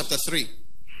 John chapter 3.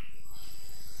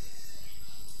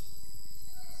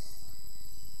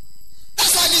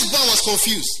 That's why this boy was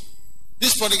confused.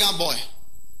 This prodigal boy.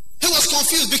 He was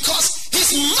confused because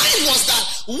his mind was that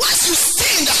once you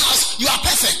stay in the house, you are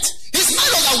perfect. His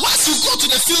mind was that once you go to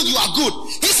the field, you are good.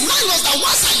 His mind was that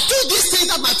once I do this thing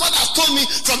that my father has told me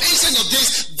from ancient of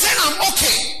days, then I'm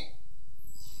okay.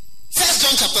 1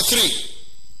 John chapter 3,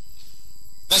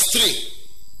 verse 3.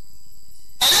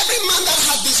 And every man that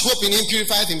has this hope in Him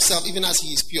purifieth himself, even as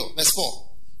he is pure. Verse 4.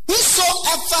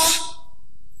 Whosoever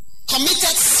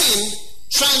committed sin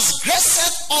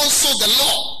transgresseth also the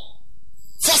law.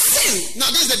 For sin, now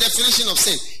this is the definition of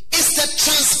sin, is the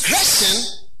transgression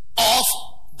of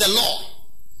the law.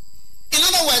 In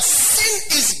other words,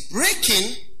 sin is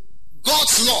breaking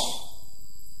God's law.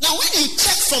 Now when you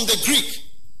check from the Greek,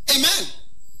 amen,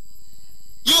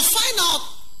 you'll find out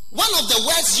one of the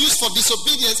words used for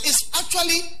disobedience is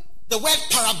actually the word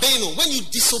parabeno, when you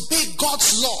disobey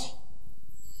God's law.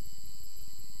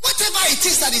 Whatever it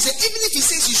is that He says, even if He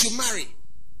says you should marry,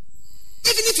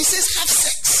 even if He says have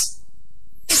sex,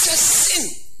 it's a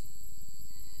sin.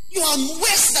 You are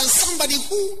worse than somebody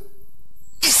who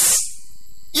is,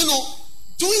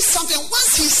 doing something.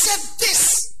 Once He said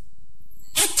this,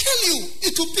 I tell you,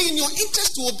 it will be in your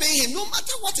interest to obey Him, no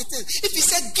matter what it is. If He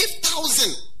said give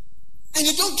 1,000 and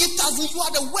you don't give 1,000, you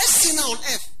are the worst sinner on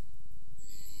earth.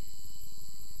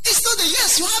 It's not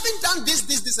yes, you haven't done this,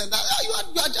 and that.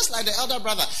 You are just like the elder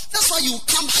brother. That's why you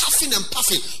come huffing and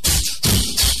puffing.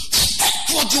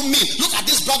 What do you mean? Look at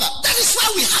this brother. That is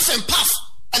why we huff and puff.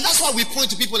 And that's why we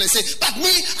point to people and say, but me,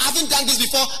 I haven't done this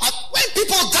before. When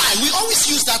people die, we always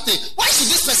use that thing. Why should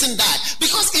this person die?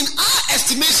 Because in our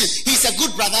estimation, he's a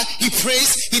good brother. He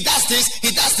prays. He does this.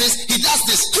 He does this. He does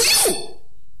this. To you.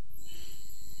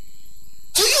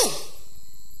 To you.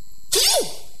 To you.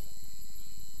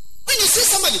 When you see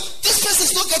somebody, this person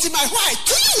is not getting married. Why?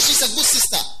 To you, she's a good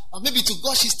sister. Or maybe to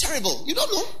God, she's terrible. You don't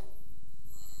know.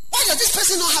 Why does this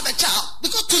person not have a child?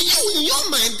 Because to you, in your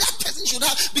mind, that person should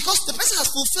have, because the person has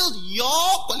fulfilled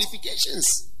your qualifications.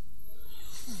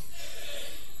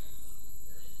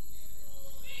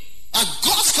 And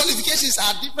God's qualifications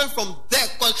are different from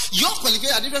your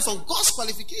qualifications are different from God's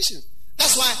qualifications.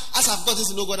 That's why, as I've gotten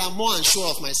to know God, I'm more unsure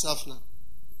of myself now.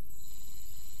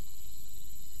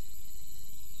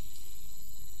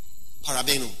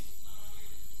 Parabeno.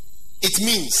 It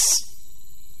means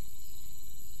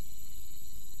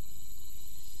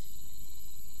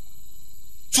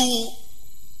to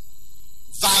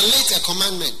violate a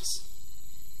commandment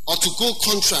or to go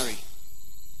contrary.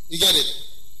 You get it?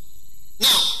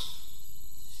 Now,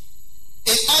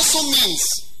 it also means,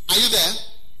 are you there?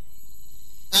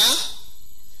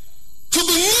 To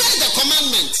be near the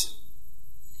commandment.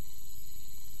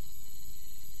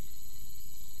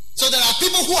 So there are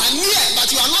people who are near,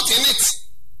 but you are not in it.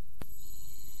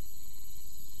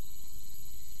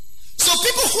 So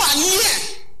people who are near,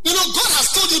 you know, God has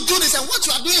told you do this, and what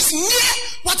you are doing is near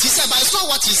what he said, but it's not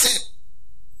what he said.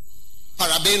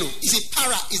 Parabeno. You see,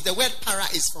 para is the word para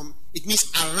is from, it means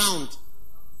around.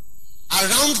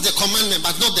 Around the commandment,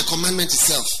 but not the commandment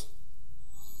itself.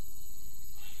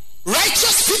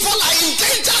 Righteous people are in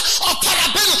danger of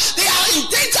parabeno. They are in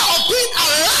danger of being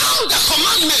around the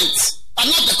commandment, but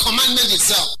not the commandment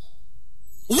itself.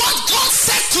 What God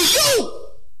said to you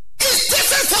is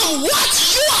different from what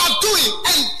you are doing.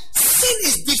 And sin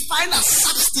is defined as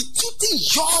substituting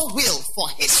your will for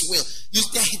his will.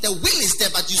 The will is there,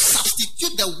 but you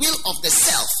substitute the will of the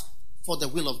self for the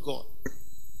will of God.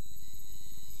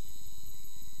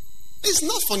 It's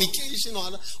not fornication or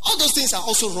all those things are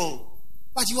also wrong.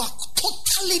 But you are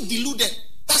totally deluded.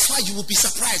 That's why you will be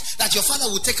surprised that your father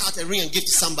will take out a ring and give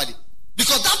to somebody.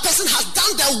 Because that person has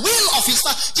done the will of his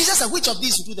father. Jesus said, which of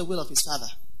these will do the will of his father?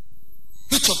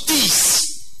 Which of these?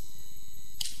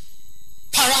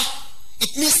 Para,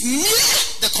 it means near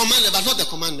the commandment, but not the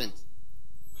commandment.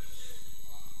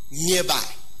 Nearby.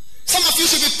 Some of you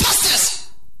should be pastors,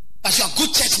 but you are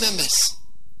good church members.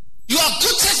 You are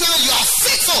good church members, you are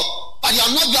faithful, but you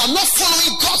are not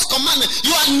following God's commandment.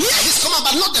 You are near his command,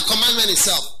 but not the commandment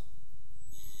itself.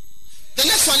 The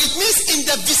next one, it means in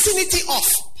the vicinity of.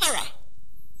 Para.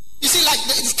 You see, like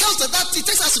it comes to that, it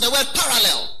takes us to the word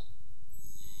parallel,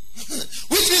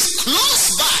 which means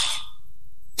close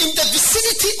by, in the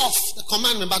vicinity of the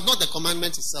commandment, but not the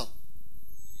commandment itself.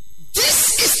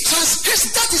 This is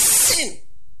transgression. That is sin.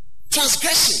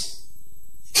 Transgression.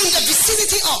 In the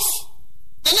vicinity of.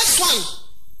 The next one,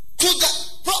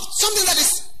 something that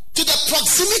is to the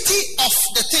proximity of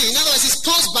the thing. In other words, it's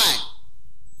close by.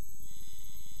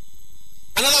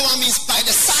 Another one means by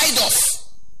the side of.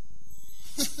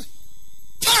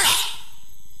 Para.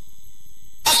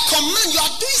 A command. You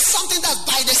are doing something that's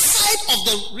by the side of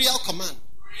the real command.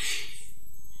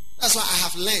 That's why I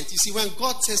have learned. You see, when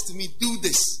God says to me, do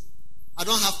this, I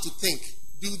don't have to think,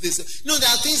 do this. You know, there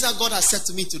are things that God has said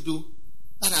to me to do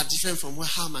that are different from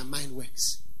how my mind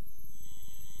works.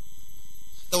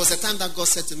 There was a time that God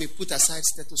said to me, put aside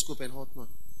stethoscope and hot knot.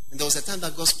 And there was a time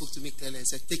that God spoke to me clearly and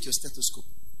said, take your stethoscope.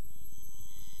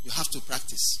 You have to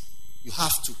practice. You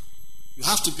have to. You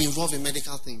have to be involved in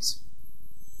medical things.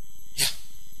 Yeah.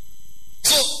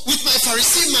 So, with my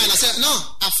Pharisee mind, I said, no,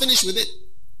 I've finished with it.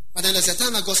 But then there's a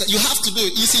time that God said, you have to do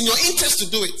it. It's in your interest to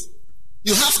do it.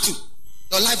 You have to.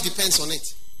 Your life depends on it.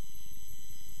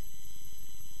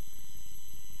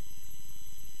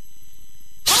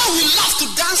 How we love to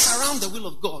dance around the will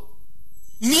of God.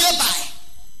 Nearby.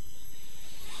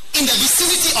 In the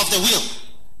vicinity of the will.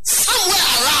 Somewhere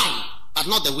around, but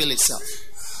not the will itself.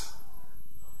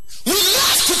 We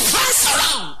love to dance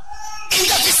around in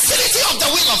the vicinity of the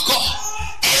will of God.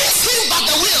 Anything but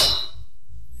the will.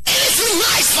 Anything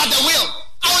nice but the will.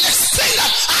 I will explain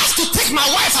that I have to take my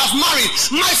wife I've married.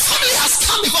 My family has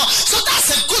come before. So that's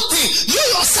a good thing. You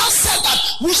yourself said that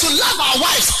we should love our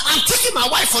wives. I'm taking my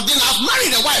wife for dinner. I've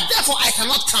married a wife. Therefore I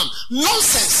cannot come.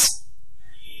 Nonsense.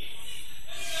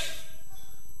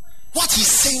 What he's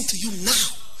saying to you now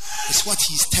is what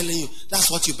he's telling you. That's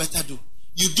what you better do.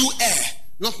 You do err,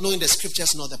 not knowing the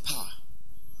scriptures nor the power.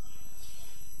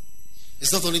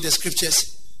 It's not only the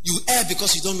scriptures. You err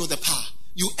because you don't know the power.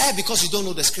 You err because you don't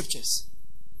know the scriptures.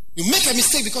 You make a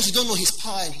mistake because you don't know his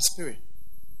power and his spirit.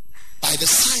 By the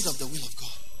side of the will of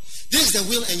God. This is the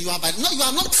will and you are by. No, you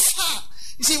are not far.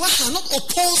 You see, what you are not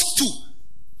opposed to.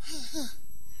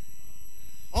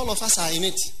 All of us are in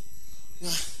it.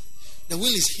 The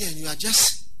will is here and you are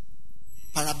just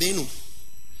parabeno.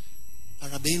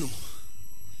 Parabeno.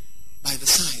 By the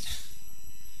side.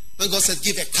 When God said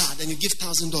give a car, then you give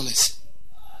 $1,000.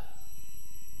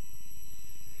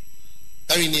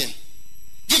 Very near.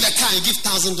 Give a car and give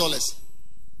 $1,000.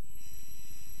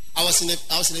 I was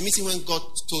in a meeting when God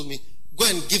told me, go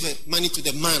and give money to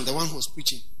the man, the one who was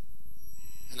preaching.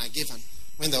 And I gave him.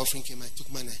 When the offering came, I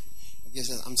took money. I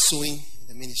said, I'm sowing in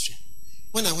the ministry.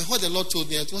 When I went, what the Lord told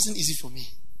me, it wasn't easy for me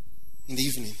in the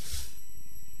evening.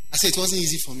 I said it wasn't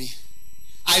easy for me.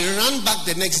 I ran back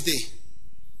the next day.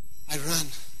 I ran.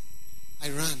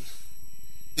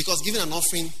 Because giving an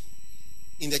offering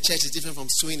in the church is different from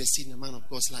sowing a seed in a man of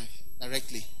God's life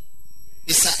directly.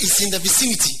 It's in the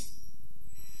vicinity.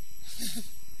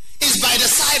 It's by the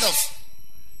side of.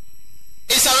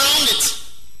 It's around it.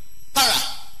 Para.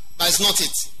 But it's not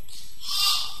it.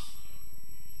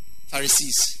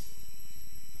 Pharisees.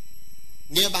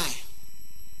 Nearby.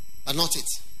 But not it.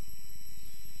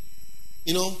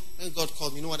 You know, when God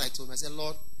called me, you know what I told him? I said,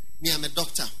 Lord, me, I'm a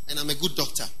doctor. And I'm a good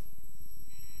doctor.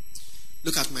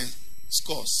 Look at my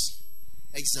scores.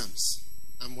 Exams.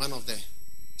 I'm one of the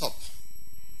top.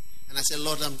 And I said,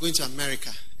 Lord, I'm going to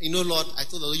America. You know, Lord, I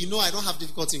told the Lord, you know, I don't have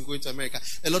difficulty in going to America.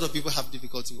 A lot of people have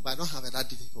difficulty, but I don't have that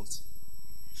difficulty.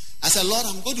 I said, Lord,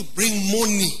 I'm going to bring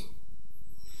money.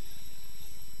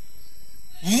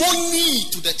 Money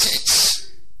to the church.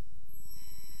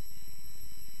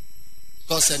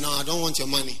 God said, no, I don't want your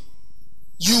money.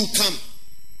 You come.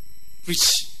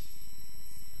 Preach.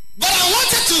 But I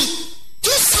wanted to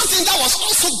do something that was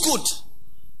also good.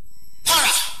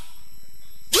 Para.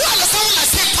 Do you understand when I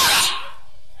say para?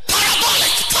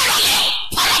 Parabolic, parallel,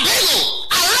 parabelo,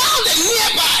 around and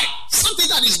nearby. Something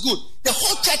that is good. The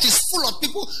whole church is full of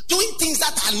people doing things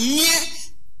that are near,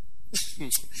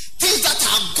 things that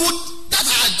are good, that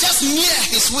are just near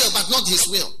his will, but not his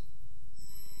will.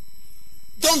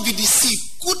 Don't be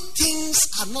deceived. Good things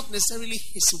are not necessarily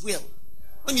his will.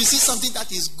 When you see something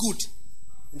that is good,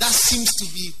 that seems to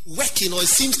be working or it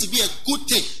seems to be a good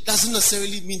thing, doesn't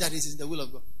necessarily mean that it is the will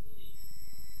of God.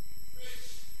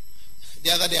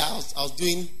 The other day I was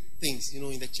doing things, in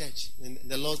the church. And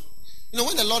the Lord,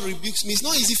 when the Lord rebukes me, it's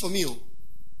not easy for me.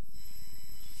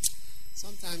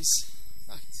 Sometimes,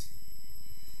 in fact,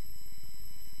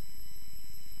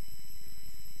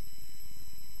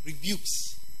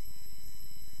 rebukes.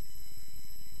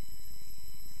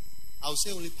 I'll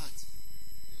say only part.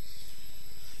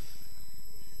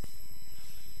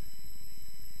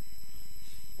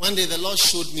 One day the Lord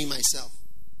showed me myself.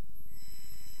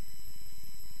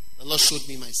 The Lord showed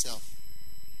me myself.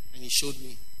 And he showed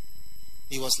me.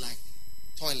 He was like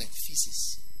toilet,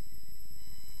 feces.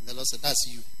 And the Lord said, that's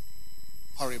you.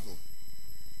 Horrible.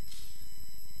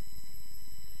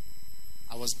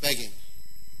 I was begging.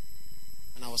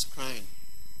 And I was crying.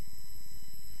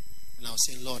 And I was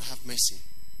saying, Lord, have mercy.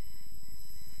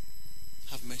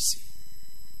 Have mercy.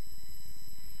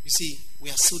 You see, we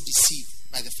are so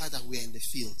deceived by the fact that we are in the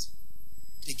field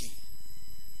digging.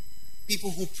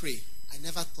 People who pray, I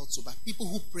never thought so, but people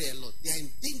who pray a lot, they are in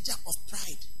danger of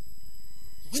pride.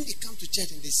 When they come to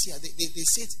church and they see, they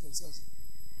say to themselves,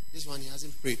 this one he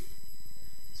hasn't prayed.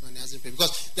 This one he hasn't prayed.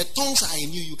 Because the tongues are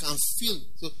in you, you can feel.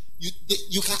 So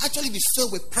you can actually be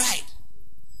filled with pride.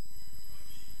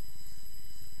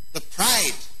 The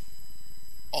pride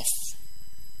of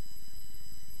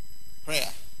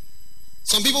prayer.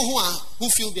 Some people who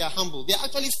feel they are humble, they are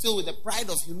actually filled with the pride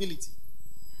of humility.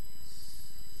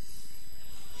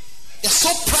 They're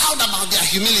so proud about their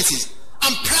humility.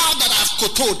 I'm proud that I've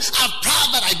kowtowed. I'm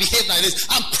proud that I behave like this.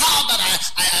 I'm proud that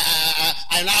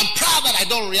I'm proud that I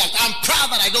don't react. I'm proud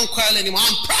that I don't quarrel anymore.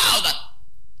 I'm proud that.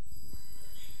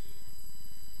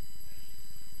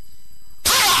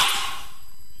 Power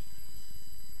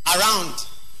around.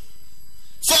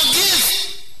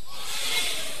 Forgive.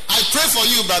 I pray for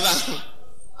you, brother.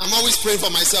 I'm always praying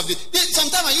for myself.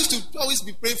 Sometimes I used to always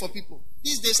be praying for people.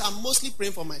 These days I'm mostly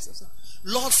praying for myself. So,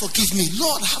 Lord, forgive me.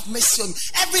 Lord, have mercy on me.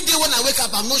 Every day when I wake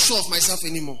up, I'm not sure of myself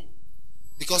anymore.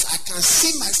 Because I can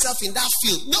see myself in that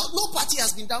field. No party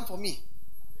has been done for me.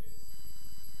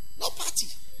 No party.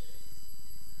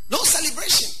 No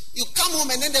celebration. You come home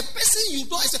and then the person you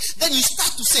don't accept, then you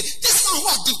start to say, this man who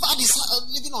has devoured is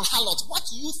living on harlot. What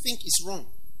do you think is wrong?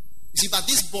 You see, but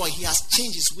this boy, he has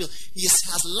changed his will. He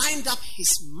has lined up his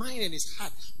mind and his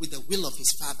heart with the will of his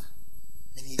father.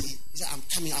 And he said, I'm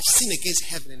coming, I've sinned against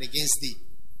heaven and against thee.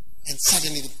 And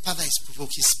suddenly the father is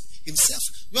provoked himself.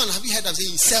 Have you heard of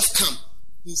saying himself come?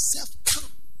 Himself come.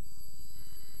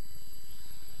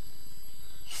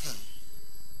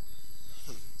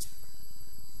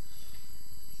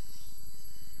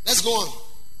 Let's go on.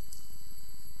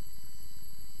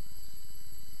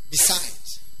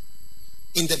 Besides,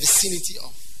 in the vicinity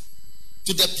of,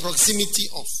 to the proximity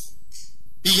of,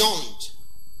 beyond,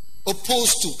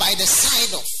 opposed to, by the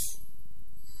side of,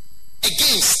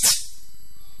 against.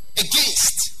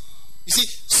 You see,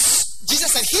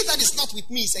 Jesus said, he that is not with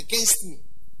me is against me.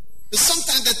 But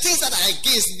sometimes the things that are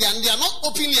against, they are not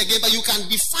openly against, but you can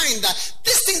define that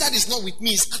this thing that is not with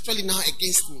me is actually now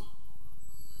against me.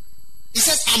 He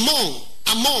says, among.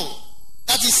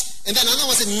 That is, and then another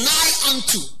one says, nigh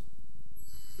unto.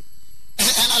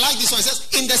 And I like this one. It says,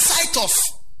 in the sight of.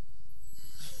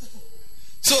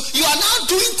 So you are now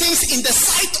doing things in the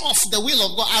sight of the will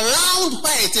of God, around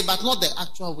where it is, but not the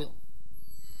actual will.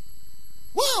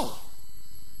 Wow.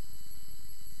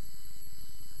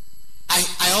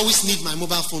 I always need my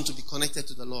mobile phone to be connected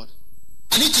to the Lord.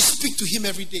 I need to speak to him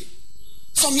every day.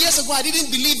 Some years ago, I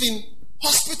didn't believe in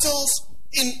hospitals,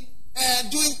 in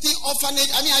doing the orphanage.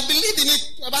 I mean, I believed in it,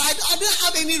 but I didn't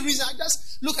have any reason. I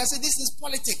just look and say, this is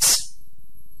politics.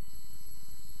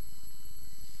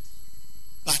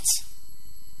 But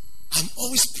I'm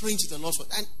always praying to the Lord for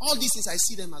that. And all these things, I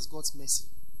see them as God's mercy.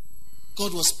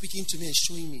 God was speaking to me and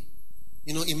showing me.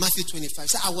 In Matthew 25,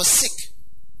 said, I was sick.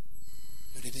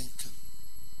 You didn't come.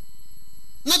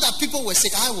 Not that people were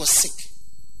sick. I was sick.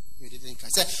 You didn't come.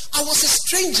 Said, I was a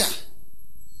stranger.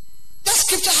 That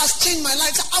scripture has changed my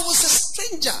life. I was a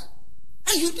stranger.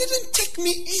 And you didn't take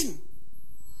me in.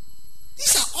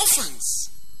 These are orphans.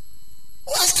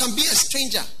 Who else can be a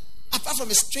stranger apart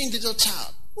from a strange little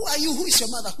child? Who are you? Who is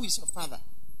your mother? Who is your father?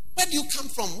 Where do you come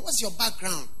from? What's your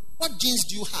background? What genes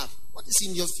do you have? What is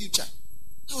in your future?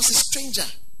 I was a stranger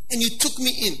and you took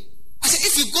me in. I said,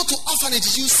 if you go to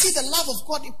orphanages, you see the love of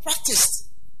God in practice.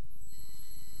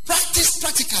 Practice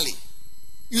practically.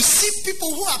 You see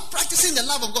people who are practicing the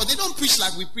love of God. They don't preach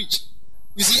like we preach.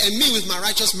 You see, and me with my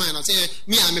righteous mind, I'll say,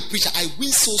 me, I'm a preacher. I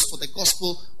win souls for the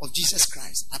gospel of Jesus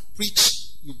Christ. I preach,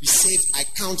 you'll be saved. I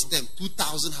count them.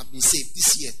 2,000 have been saved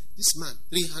this year. This man,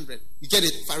 300. You get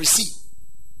it? Pharisee.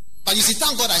 But you see,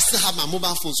 thank God I still have my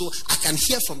mobile phone so I can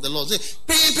hear from the Lord. Say,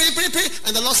 pray.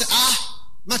 And the Lord said,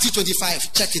 Matthew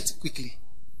 25, check it quickly.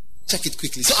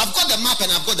 So I've got the map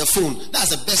and I've got the phone. That's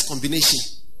the best combination.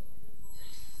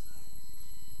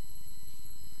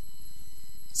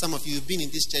 Some of you have been in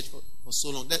this church for so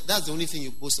long. That's the only thing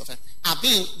you boast of. Do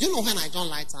you know when I joined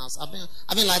Lighthouse? I've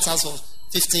been Lighthouse for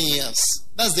 15 years.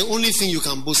 That's the only thing you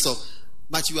can boast of.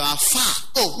 But you are far.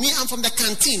 Oh, me, I'm from the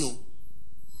canteen.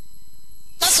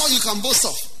 That's all you can boast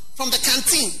of. From the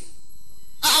canteen.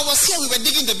 I was here, we were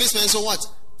digging the basement, so what?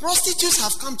 Prostitutes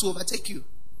have come to overtake you.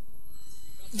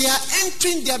 They are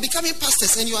entering, they are becoming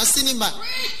pastors, and you are sitting back.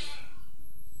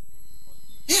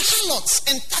 They are harlots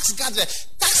and tax gatherers,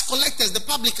 tax collectors, the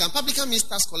publican. Publican means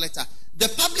tax collector. The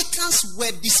publicans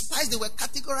were despised, they were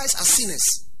categorized as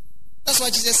sinners. That's why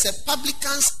Jesus said,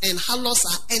 publicans and harlots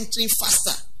are entering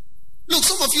faster. Look,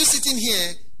 some of you sitting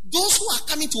here, those who are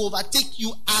coming to overtake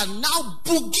you are now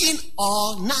boogieing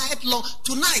all night long.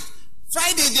 Tonight,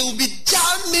 Friday, they will be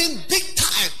jamming big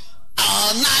time.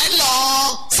 All night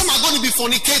long. Some are going to be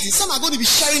fornicating. Some are going to be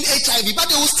sharing HIV. But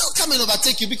they will still come and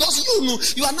overtake you because you know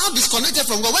you are now disconnected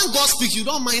from God. When God speaks, you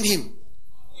don't mind him.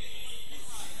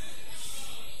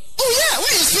 Oh yeah,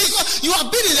 when you speak, you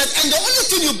have been in that. And the only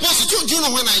thing you boast, do you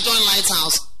know when I joined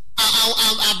Lighthouse?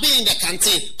 I've been in the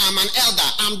canteen. I'm an elder.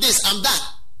 I'm this, I'm that.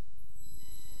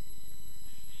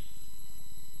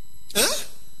 Huh?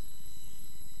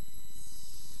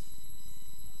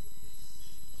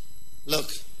 Look,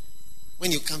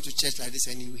 when you come to church like this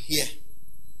and you hear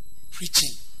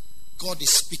preaching, God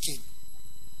is speaking.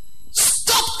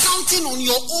 Stop counting on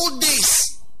your old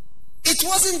days. It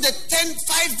wasn't the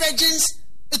 5 virgins.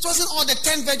 It wasn't all the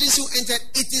 10 virgins who entered.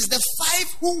 It is the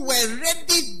 5 who were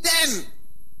ready then.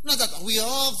 Not that we are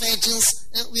all virgins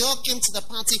and we all came to the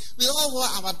party. We all wore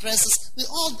our dresses. We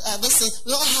all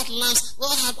we all had lamps. We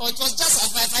all had oil. It was just at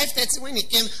 5:30 when he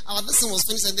came. Our lesson was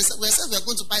finished and we said we are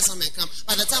going to buy some and come.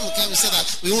 By the time we came, we said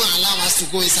that we won't allow us to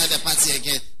go inside the party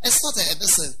again. It's not a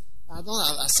listen. I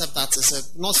don't accept that.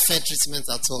 It's not fair treatment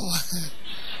at all.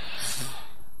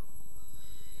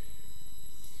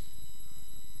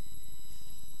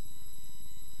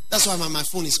 That's why my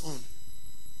phone is on.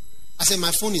 I said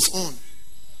my phone is on.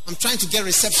 I'm trying to get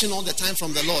reception all the time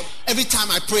from the Lord. Every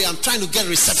time I pray, I'm trying to get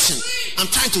reception. I'm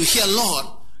trying to hear Lord,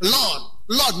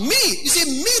 me. You see,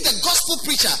 me, the gospel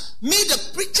preacher, me, the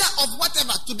preacher of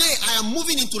whatever. Today, I am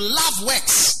moving into love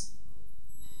works.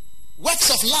 Works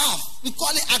of love. We call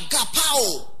it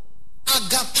agapao.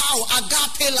 Agapao.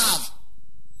 Agape love.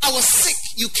 I was sick.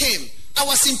 You came. I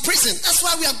was in prison. That's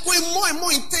why we are going more and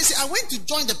more intense. I went to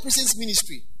join the prison's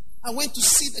ministry. I went to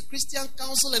see the Christian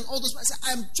Council and all those. I said,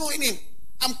 I am joining.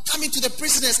 I'm coming to the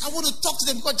prisoners. I want to talk to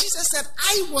them because Jesus said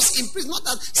I was in prison. Not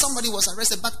that somebody was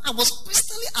arrested, but I was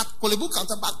personally at Korle Bu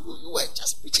counter. But you were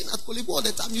just preaching at Korle Bu all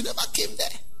the time. You never came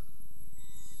there.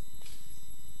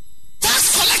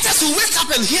 Tax collectors will wake up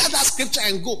and hear that scripture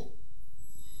and go.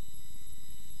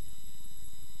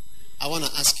 I want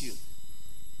to ask you,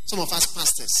 some of us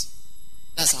pastors,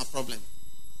 that's our problem.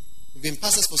 We've been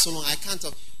pastors for so long,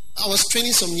 I was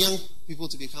training some young people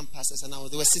to become pastors, and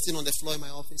they were sitting on the floor in my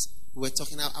office. We were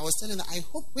talking. I was telling them, I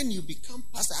hope when you become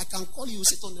pastor, I can call you,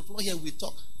 sit on the floor here, we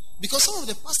talk. Because some of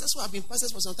the pastors who have been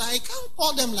pastors for some time, I can't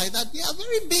call them like that. They are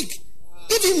very big.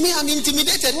 Even me, I'm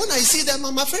intimidated. When I see them,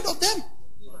 I'm afraid of them.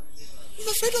 I'm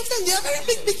afraid of them. They are very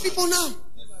big people now.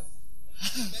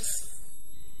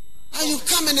 And you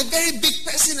come and a very big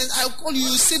person, and I'll call you,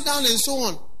 you sit down and so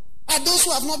on. And those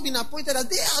who have not been appointed,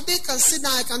 they can sit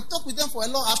down. I can talk with them for a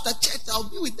long. After church, I'll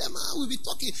be with them. We'll be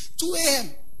talking 2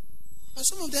 a.m. But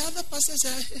some of the other pastors,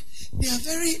 they are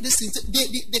very, they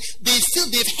feel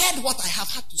they've heard what I have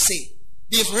had to say.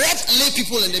 They've read lay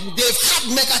people and they've had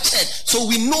mega church. So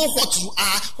we know what you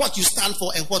are, what you stand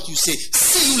for, and what you say.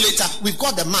 See you later. We've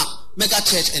got the map, mega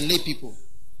church and lay people.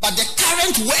 But the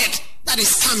current word that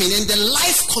is coming and the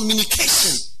life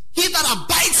communication, he that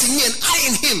abides in me and I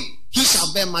in him, he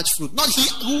shall bear much fruit. Not he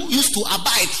who used to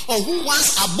abide or who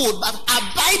once abode, but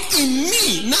abide in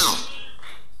me now.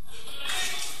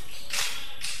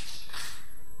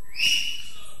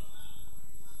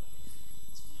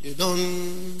 You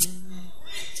don't.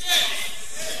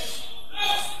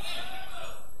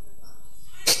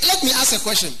 Let me ask a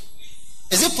question.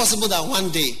 Is it possible that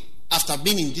one day, after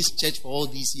being in this church for all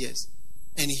these years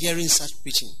and hearing such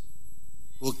preaching,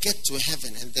 we'll get to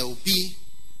heaven and there will be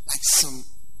like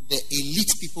the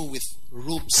elite people with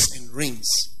robes and rings?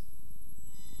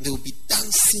 They will be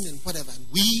dancing and whatever. And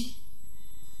we,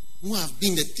 who have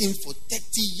been the team for 30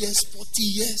 years, 40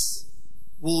 years,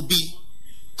 will be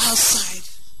outside.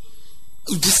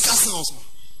 We'll discuss also.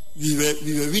 We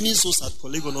were winning souls at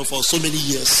Korle Bu for so many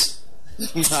years.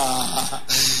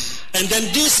 And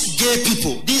then these gay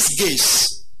people,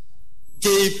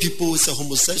 gay people,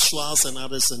 homosexuals and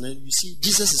others, and then you see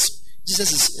Jesus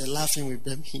is laughing with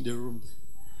them in the room.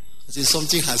 I say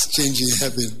something has changed in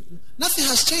heaven. Nothing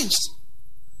has changed.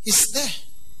 It's there.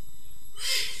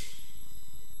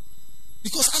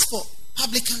 Because as for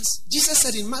publicans, Jesus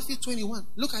said in Matthew 21,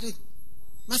 look at it.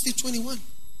 Matthew 21.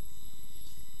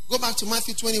 Go back to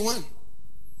Matthew 21.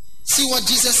 See what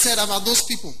Jesus said about those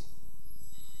people.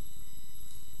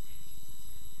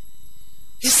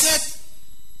 He said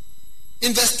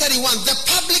in verse 31, the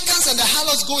publicans and the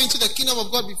harlots go into the kingdom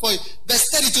of God before you. Verse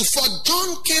 32, for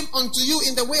John came unto you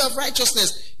in the way of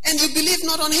righteousness, and you believed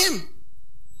not on him.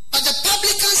 But the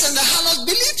publicans and the harlots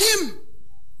believed him.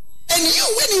 And you,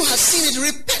 when you have seen it,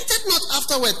 repented not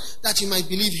afterward that you might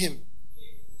believe him.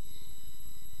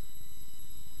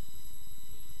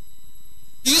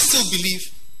 Do you still believe?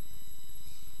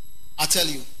 I'll tell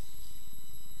you.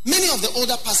 Many of the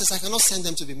older pastors, I cannot send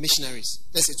them to be missionaries.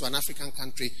 Let's say to an African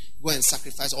country, go and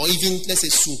sacrifice, or even, let's say,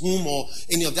 Suhum or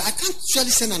any of that. I can't usually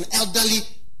send an elderly.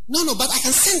 No, but I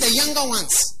can send the younger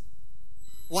ones.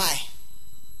 Why?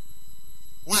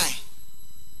 Why?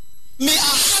 May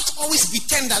our heart always be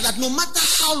tender that no matter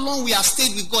how long we have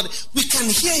stayed with God, we can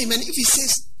hear him. And if he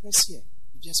says, press here,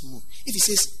 you just move. If he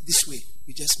says, this way,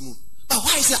 you just move. But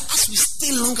why is that? As we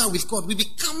stay longer with God, we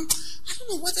become, I don't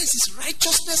know whether his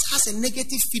righteousness has a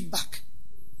negative feedback.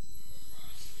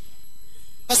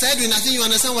 Pastor Edwin, I think you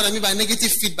understand what I mean by negative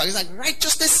feedback. It's like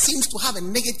righteousness seems to have a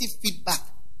negative feedback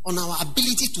on our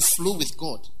ability to flow with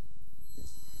God.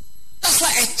 That's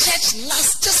why a church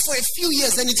lasts just for a few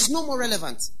years, then it is no more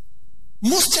relevant.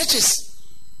 Most churches,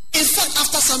 in fact,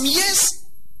 after some years,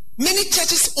 many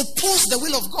churches oppose the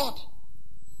will of God.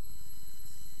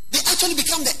 They actually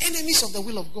become the enemies of the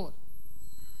will of God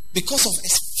because of a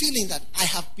feeling that I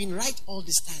have been right all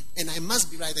this time and I must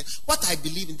be right. What I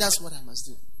believe in, that's what I must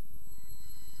do.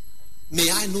 May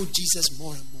I know Jesus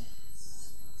more and more.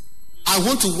 I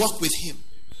want to walk with him.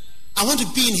 I want to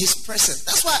be in his presence.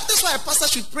 That's why a pastor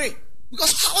should pray.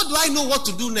 Because how do I know what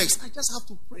to do next? I just have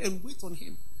to pray and wait on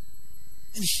him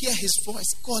and hear his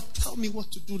voice. God, tell me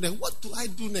what to do next. What do I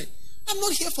do next? I'm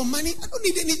not here for money. I don't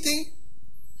need anything.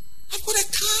 I've got a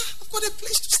car. I've got a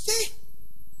place to stay.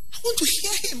 I want to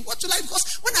hear him. What to like?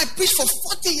 Because when I preach for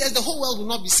 40 years, the whole world will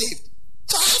not be saved.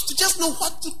 So I have to just know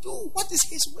what to do. What is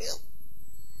his will?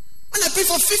 When I pray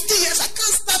for 50 years, I can't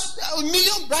start a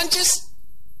million branches.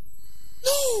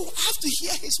 No, I have to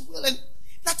hear his will, and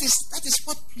that is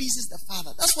what pleases the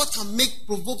Father. That's what can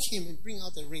provoke him and bring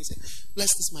out a ring. Say,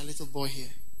 bless this my little boy here.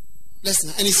 Bless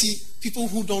him. And you see, people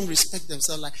who don't respect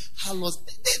themselves, like how Lord,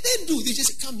 they do. They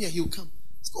just say, come here, he'll come.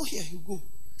 Let's go here, he'll go.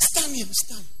 Stand here,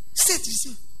 stand. Sit, you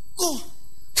see. Go.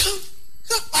 Come.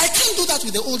 I can't do that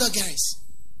with the older guys.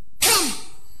 Come.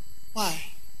 Why?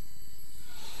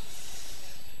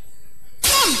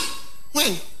 Come.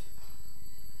 When?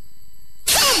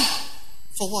 Come.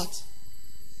 For what?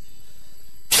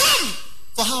 Come.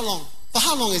 For how long? For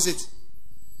how long is it?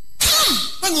 Come.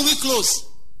 When will we close?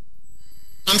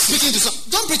 I'm speaking to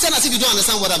some. Don't pretend as if you don't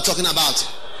understand what I'm talking about.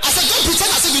 I said, don't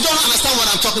pretend as if you don't understand what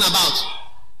I'm talking about.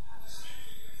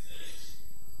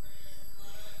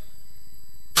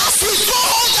 As we grow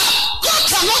older, God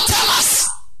cannot tell us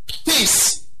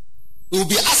things. We will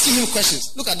be asking him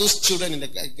questions. Look at those children in the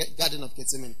Garden of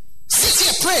Gethsemane. Sit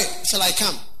here, pray. Shall I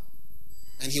come?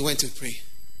 And he went to pray.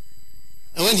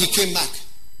 And when he came back,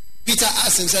 Peter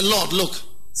asked him, said, Lord, look,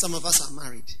 some of us are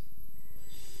married.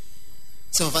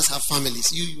 Some of us have families.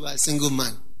 You are a single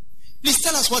man. Please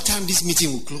tell us what time this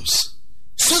meeting will close,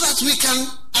 so that we can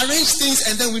arrange things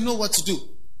and then we know what to do.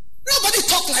 Nobody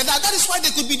talked like that. That is why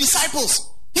they could be disciples.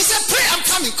 He said, pray, I'm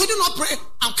coming. Could you not pray?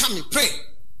 I'm coming, pray.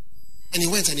 And he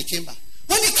went and he came back.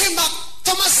 When he came back,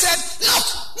 Thomas said, look,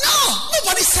 no,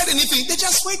 nobody said anything. They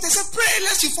just waited. They said, pray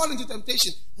lest you fall into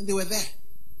temptation. And they were there.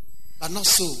 But not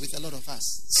so with a lot of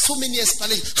us. So many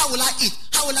explanations. How will I eat?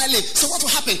 How will I live? So what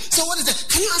will happen? So what is that?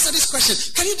 Can you answer this question?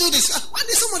 Can you do this? One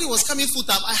day somebody was coming foot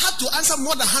up. I had to answer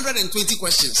more than 120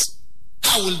 questions.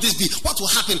 How will this be? What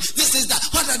will happen? This is that.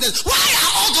 What are this? Why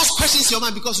are all those questions in your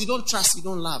mind? Because you don't trust, you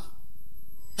don't love.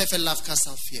 Perfect love casts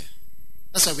out fear.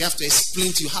 That's why we have to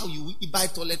explain to you how you buy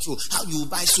toilet roll, how you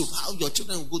buy soap, how your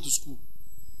children will go to school.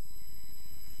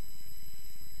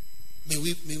 May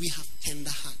we have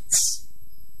tender hearts.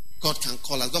 God can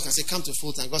call us. God can say, come to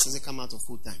full time. God can say, come out of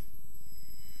full time.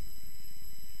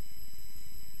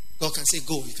 God can say,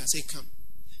 go. He can say, come.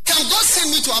 Can God send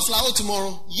me to Aflao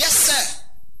tomorrow? Yes, sir.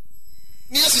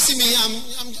 Yes, you see me here.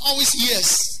 I'm always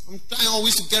yes. I'm trying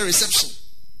always to get reception.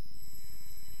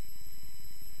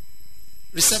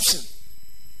 Reception.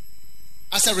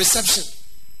 I said reception.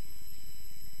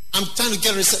 I'm trying to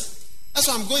get reception. That's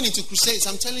why I'm going into crusades.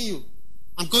 I'm telling you.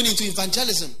 I'm going into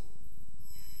evangelism.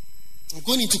 I'm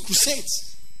going into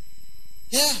crusades.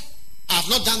 Yeah. I have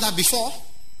not done that before,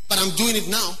 but I'm doing it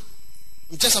now.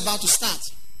 I'm just about to start.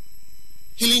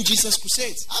 Healing Jesus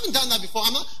crusades. I haven't done that before.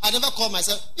 I never call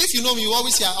myself. If you know me, you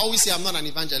always say I'm not an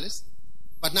evangelist.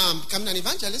 But now I'm becoming an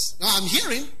evangelist. Now I'm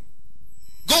hearing.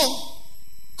 Go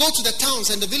to the towns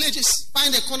and the villages.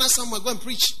 Find a corner somewhere. Go and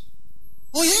preach.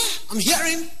 Oh yeah, I'm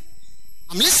hearing.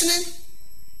 I'm listening.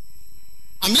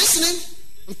 I'm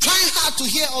trying hard to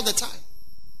hear all the time.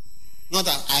 Not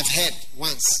that I've heard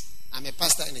once. I'm a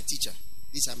pastor and a teacher.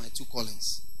 These are my two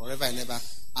callings. Forever and ever.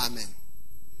 Amen.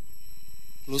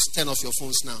 Close 10 of your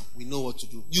phones now. We know what to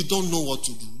do. You don't know what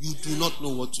to do. You do not know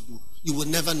what to do. You will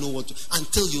never know what to do.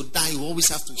 Until you die, you always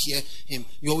have to hear him.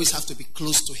 You always have to be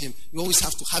close to him. You always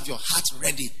have to have your heart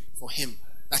ready for him.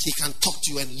 That he can talk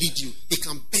to you and lead you. He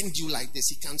can bend you like this.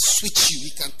 He can switch you.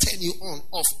 He can turn you on,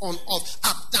 off,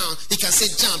 up, down. He can say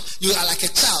jump. You are like a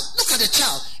child. Look at a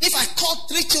child. If I call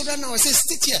 3 children now and say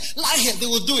sit here, lie here, they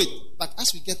will do it. But as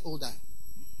we get older,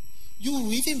 you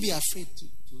will even be afraid to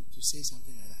say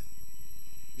something like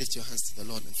that. Lift your hands to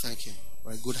the Lord and thank him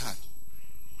for a good heart.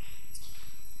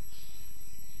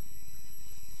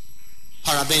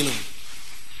 Parabenum.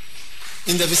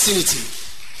 In the vicinity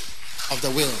of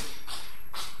the will.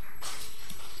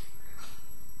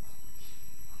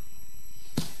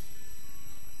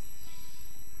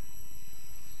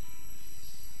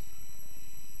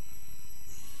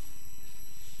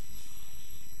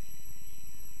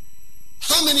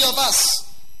 How many of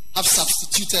us have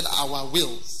substituted our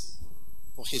wills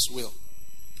for his will?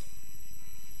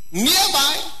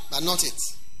 Nearby, but not it.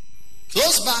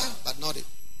 Close by, but not it.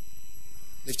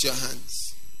 Lift your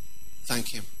hands.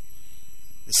 Thank him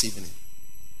this evening.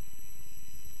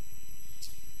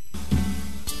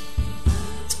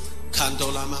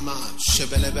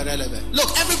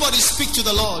 Look, everybody speak to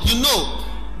the Lord. You know,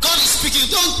 God is speaking.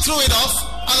 Don't throw it off.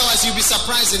 Otherwise, you'll be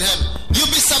surprised in heaven. You'll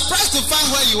be surprised to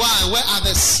find where you are and where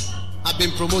others have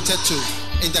been promoted to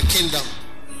in the kingdom.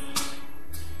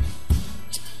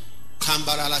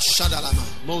 Kambarala Shadalama,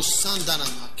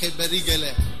 Mosandanama,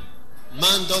 Keberigele,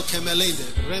 Mando Kemelinde,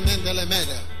 Remendele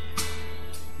Mede,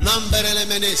 Namberele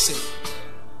Menese.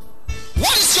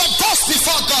 What is your boss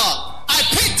before God? I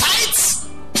pay tithes,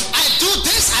 I do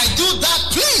this, I do that,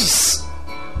 please.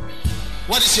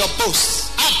 What is your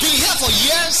boast? I've been here for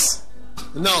years.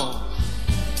 No.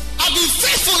 I've been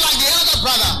faithful like the elder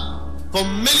brother for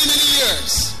many, many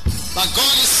years. But God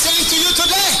is saying to you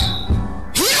today,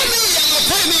 hear me and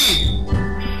obey me.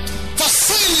 For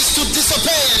sin is to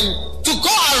disobey and to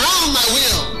go around my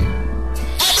will.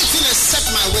 Everything except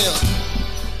my will.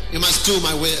 You must do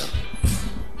my will.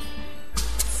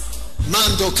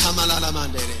 Mando kamalala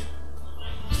mandere.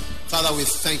 Father, we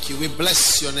thank you. We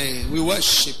bless your name. We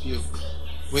worship you.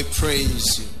 We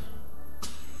praise you.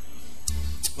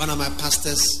 One of my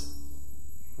pastors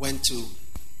went to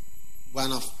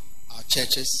one of our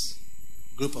churches,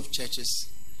 group of churches,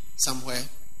 somewhere,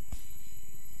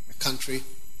 a country,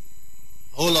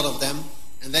 a whole lot of them,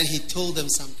 and then he told them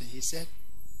something. He said,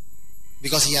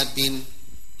 because he had been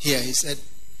here, he said,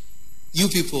 you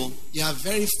people, you are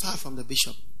very far from the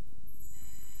bishop.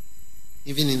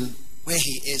 Even in where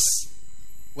he is,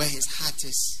 where his heart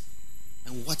is,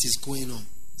 and what is going on.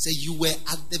 Say you were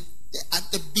at the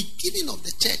beginning of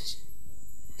the church,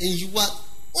 and you are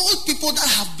all people that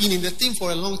have been in the thing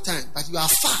for a long time, but you are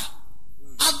far.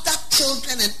 Other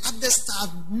children and others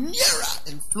are nearer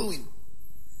and flowing.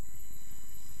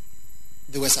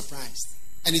 They were surprised,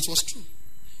 and it was true.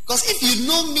 Because if you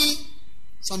know me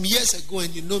some years ago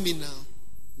and you know me now,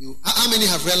 how many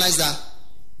have realized that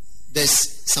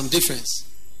there's some difference?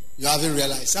 You haven't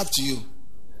realized. It's up to you.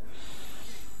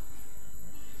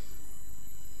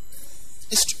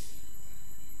 It's true.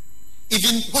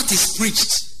 Even what is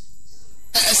preached.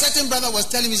 A certain brother was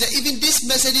telling me, he said, even these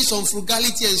messages on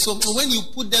frugality and so on, when you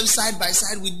put them side by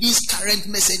side with these current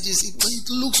messages, it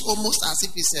looks almost as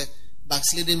if it's a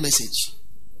backsliding message.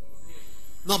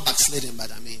 Not backsliding,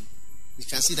 but I mean, you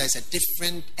can see that it's a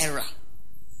different era.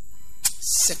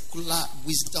 Secular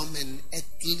wisdom and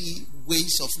earthly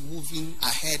ways of moving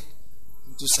ahead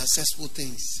into successful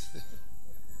things.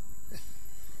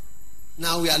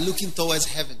 Now we are looking towards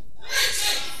heaven,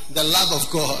 the love of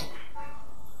God.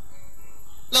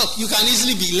 Look, you can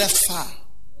easily be left far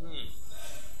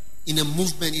in a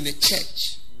movement, in a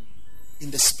church,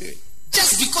 in the spirit,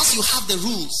 just because you have the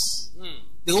rules,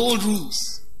 the old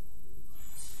rules.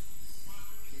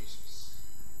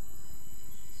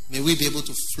 May we be able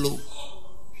to flow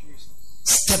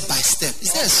step by step.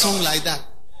 Is there a song like that?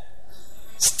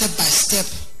 Step by step,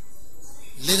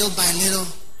 little by little.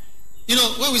 You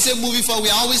know, when we say moving forward, we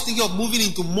are always thinking of moving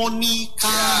into money,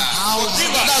 car, house.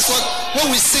 That's what, when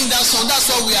we sing that song, that's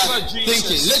what we are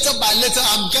thinking. Little by little,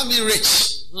 I'm getting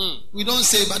rich. We don't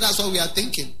say, but that's what we are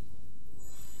thinking.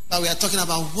 But we are talking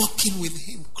about walking with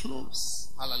Him close.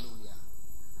 Hallelujah.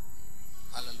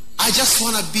 Hallelujah. I just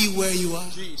want to be where you are.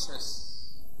 Jesus.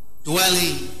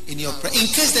 Dwelling in your prayer. In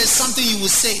case there's something you will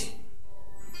say.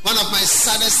 One of my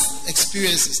saddest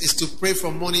experiences is to pray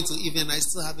from morning to evening. I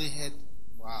still haven't heard.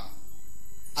 Wow.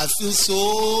 I feel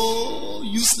so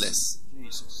useless.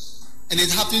 Jesus. And it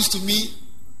happens to me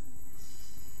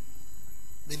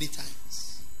many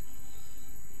times.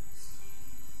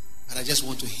 But I just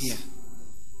want to hear.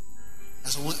 I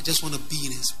just want to be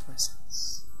in His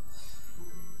presence.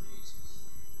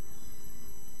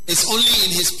 It's only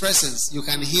in His presence you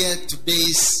can hear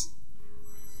today's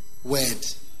word.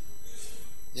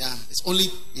 Yeah, it's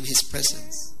only in His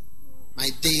presence. My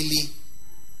daily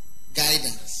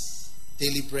guidance,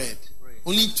 daily bread.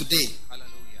 Only today.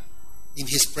 Hallelujah. In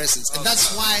His presence. And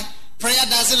that's why prayer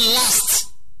doesn't last.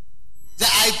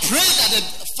 I prayed at the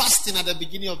fasting at the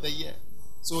beginning of the year.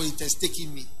 So it has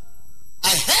taken me. I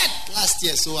had last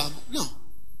year, so no.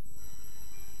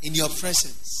 In your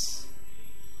presence,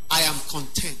 I am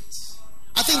content.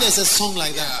 I think there's a song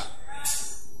like that.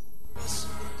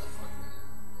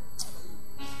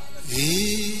 In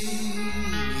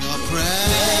your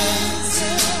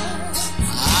presence, I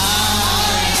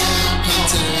am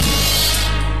content.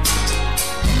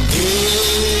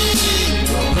 In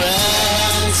your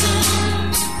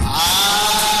presence,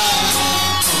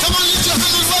 come on, lift your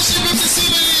hand and worship Him this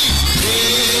evening.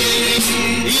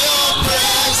 In your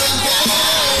presence,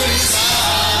 there is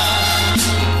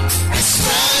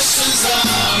expressions of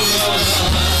your love.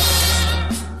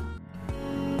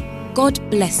 God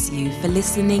bless you for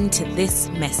listening to this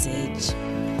message.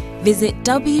 Visit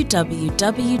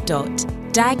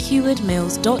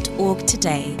www.daghewardmills.org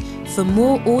today for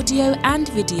more audio and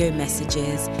video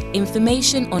messages,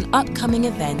 information on upcoming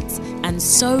events, and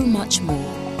so much more.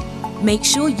 Make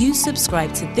sure you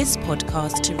subscribe to this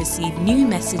podcast to receive new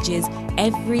messages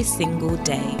every single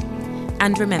day.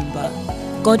 And remember,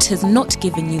 God has not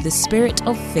given you the spirit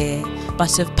of fear,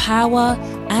 but of power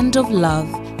and of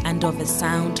love and of a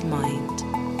sound mind.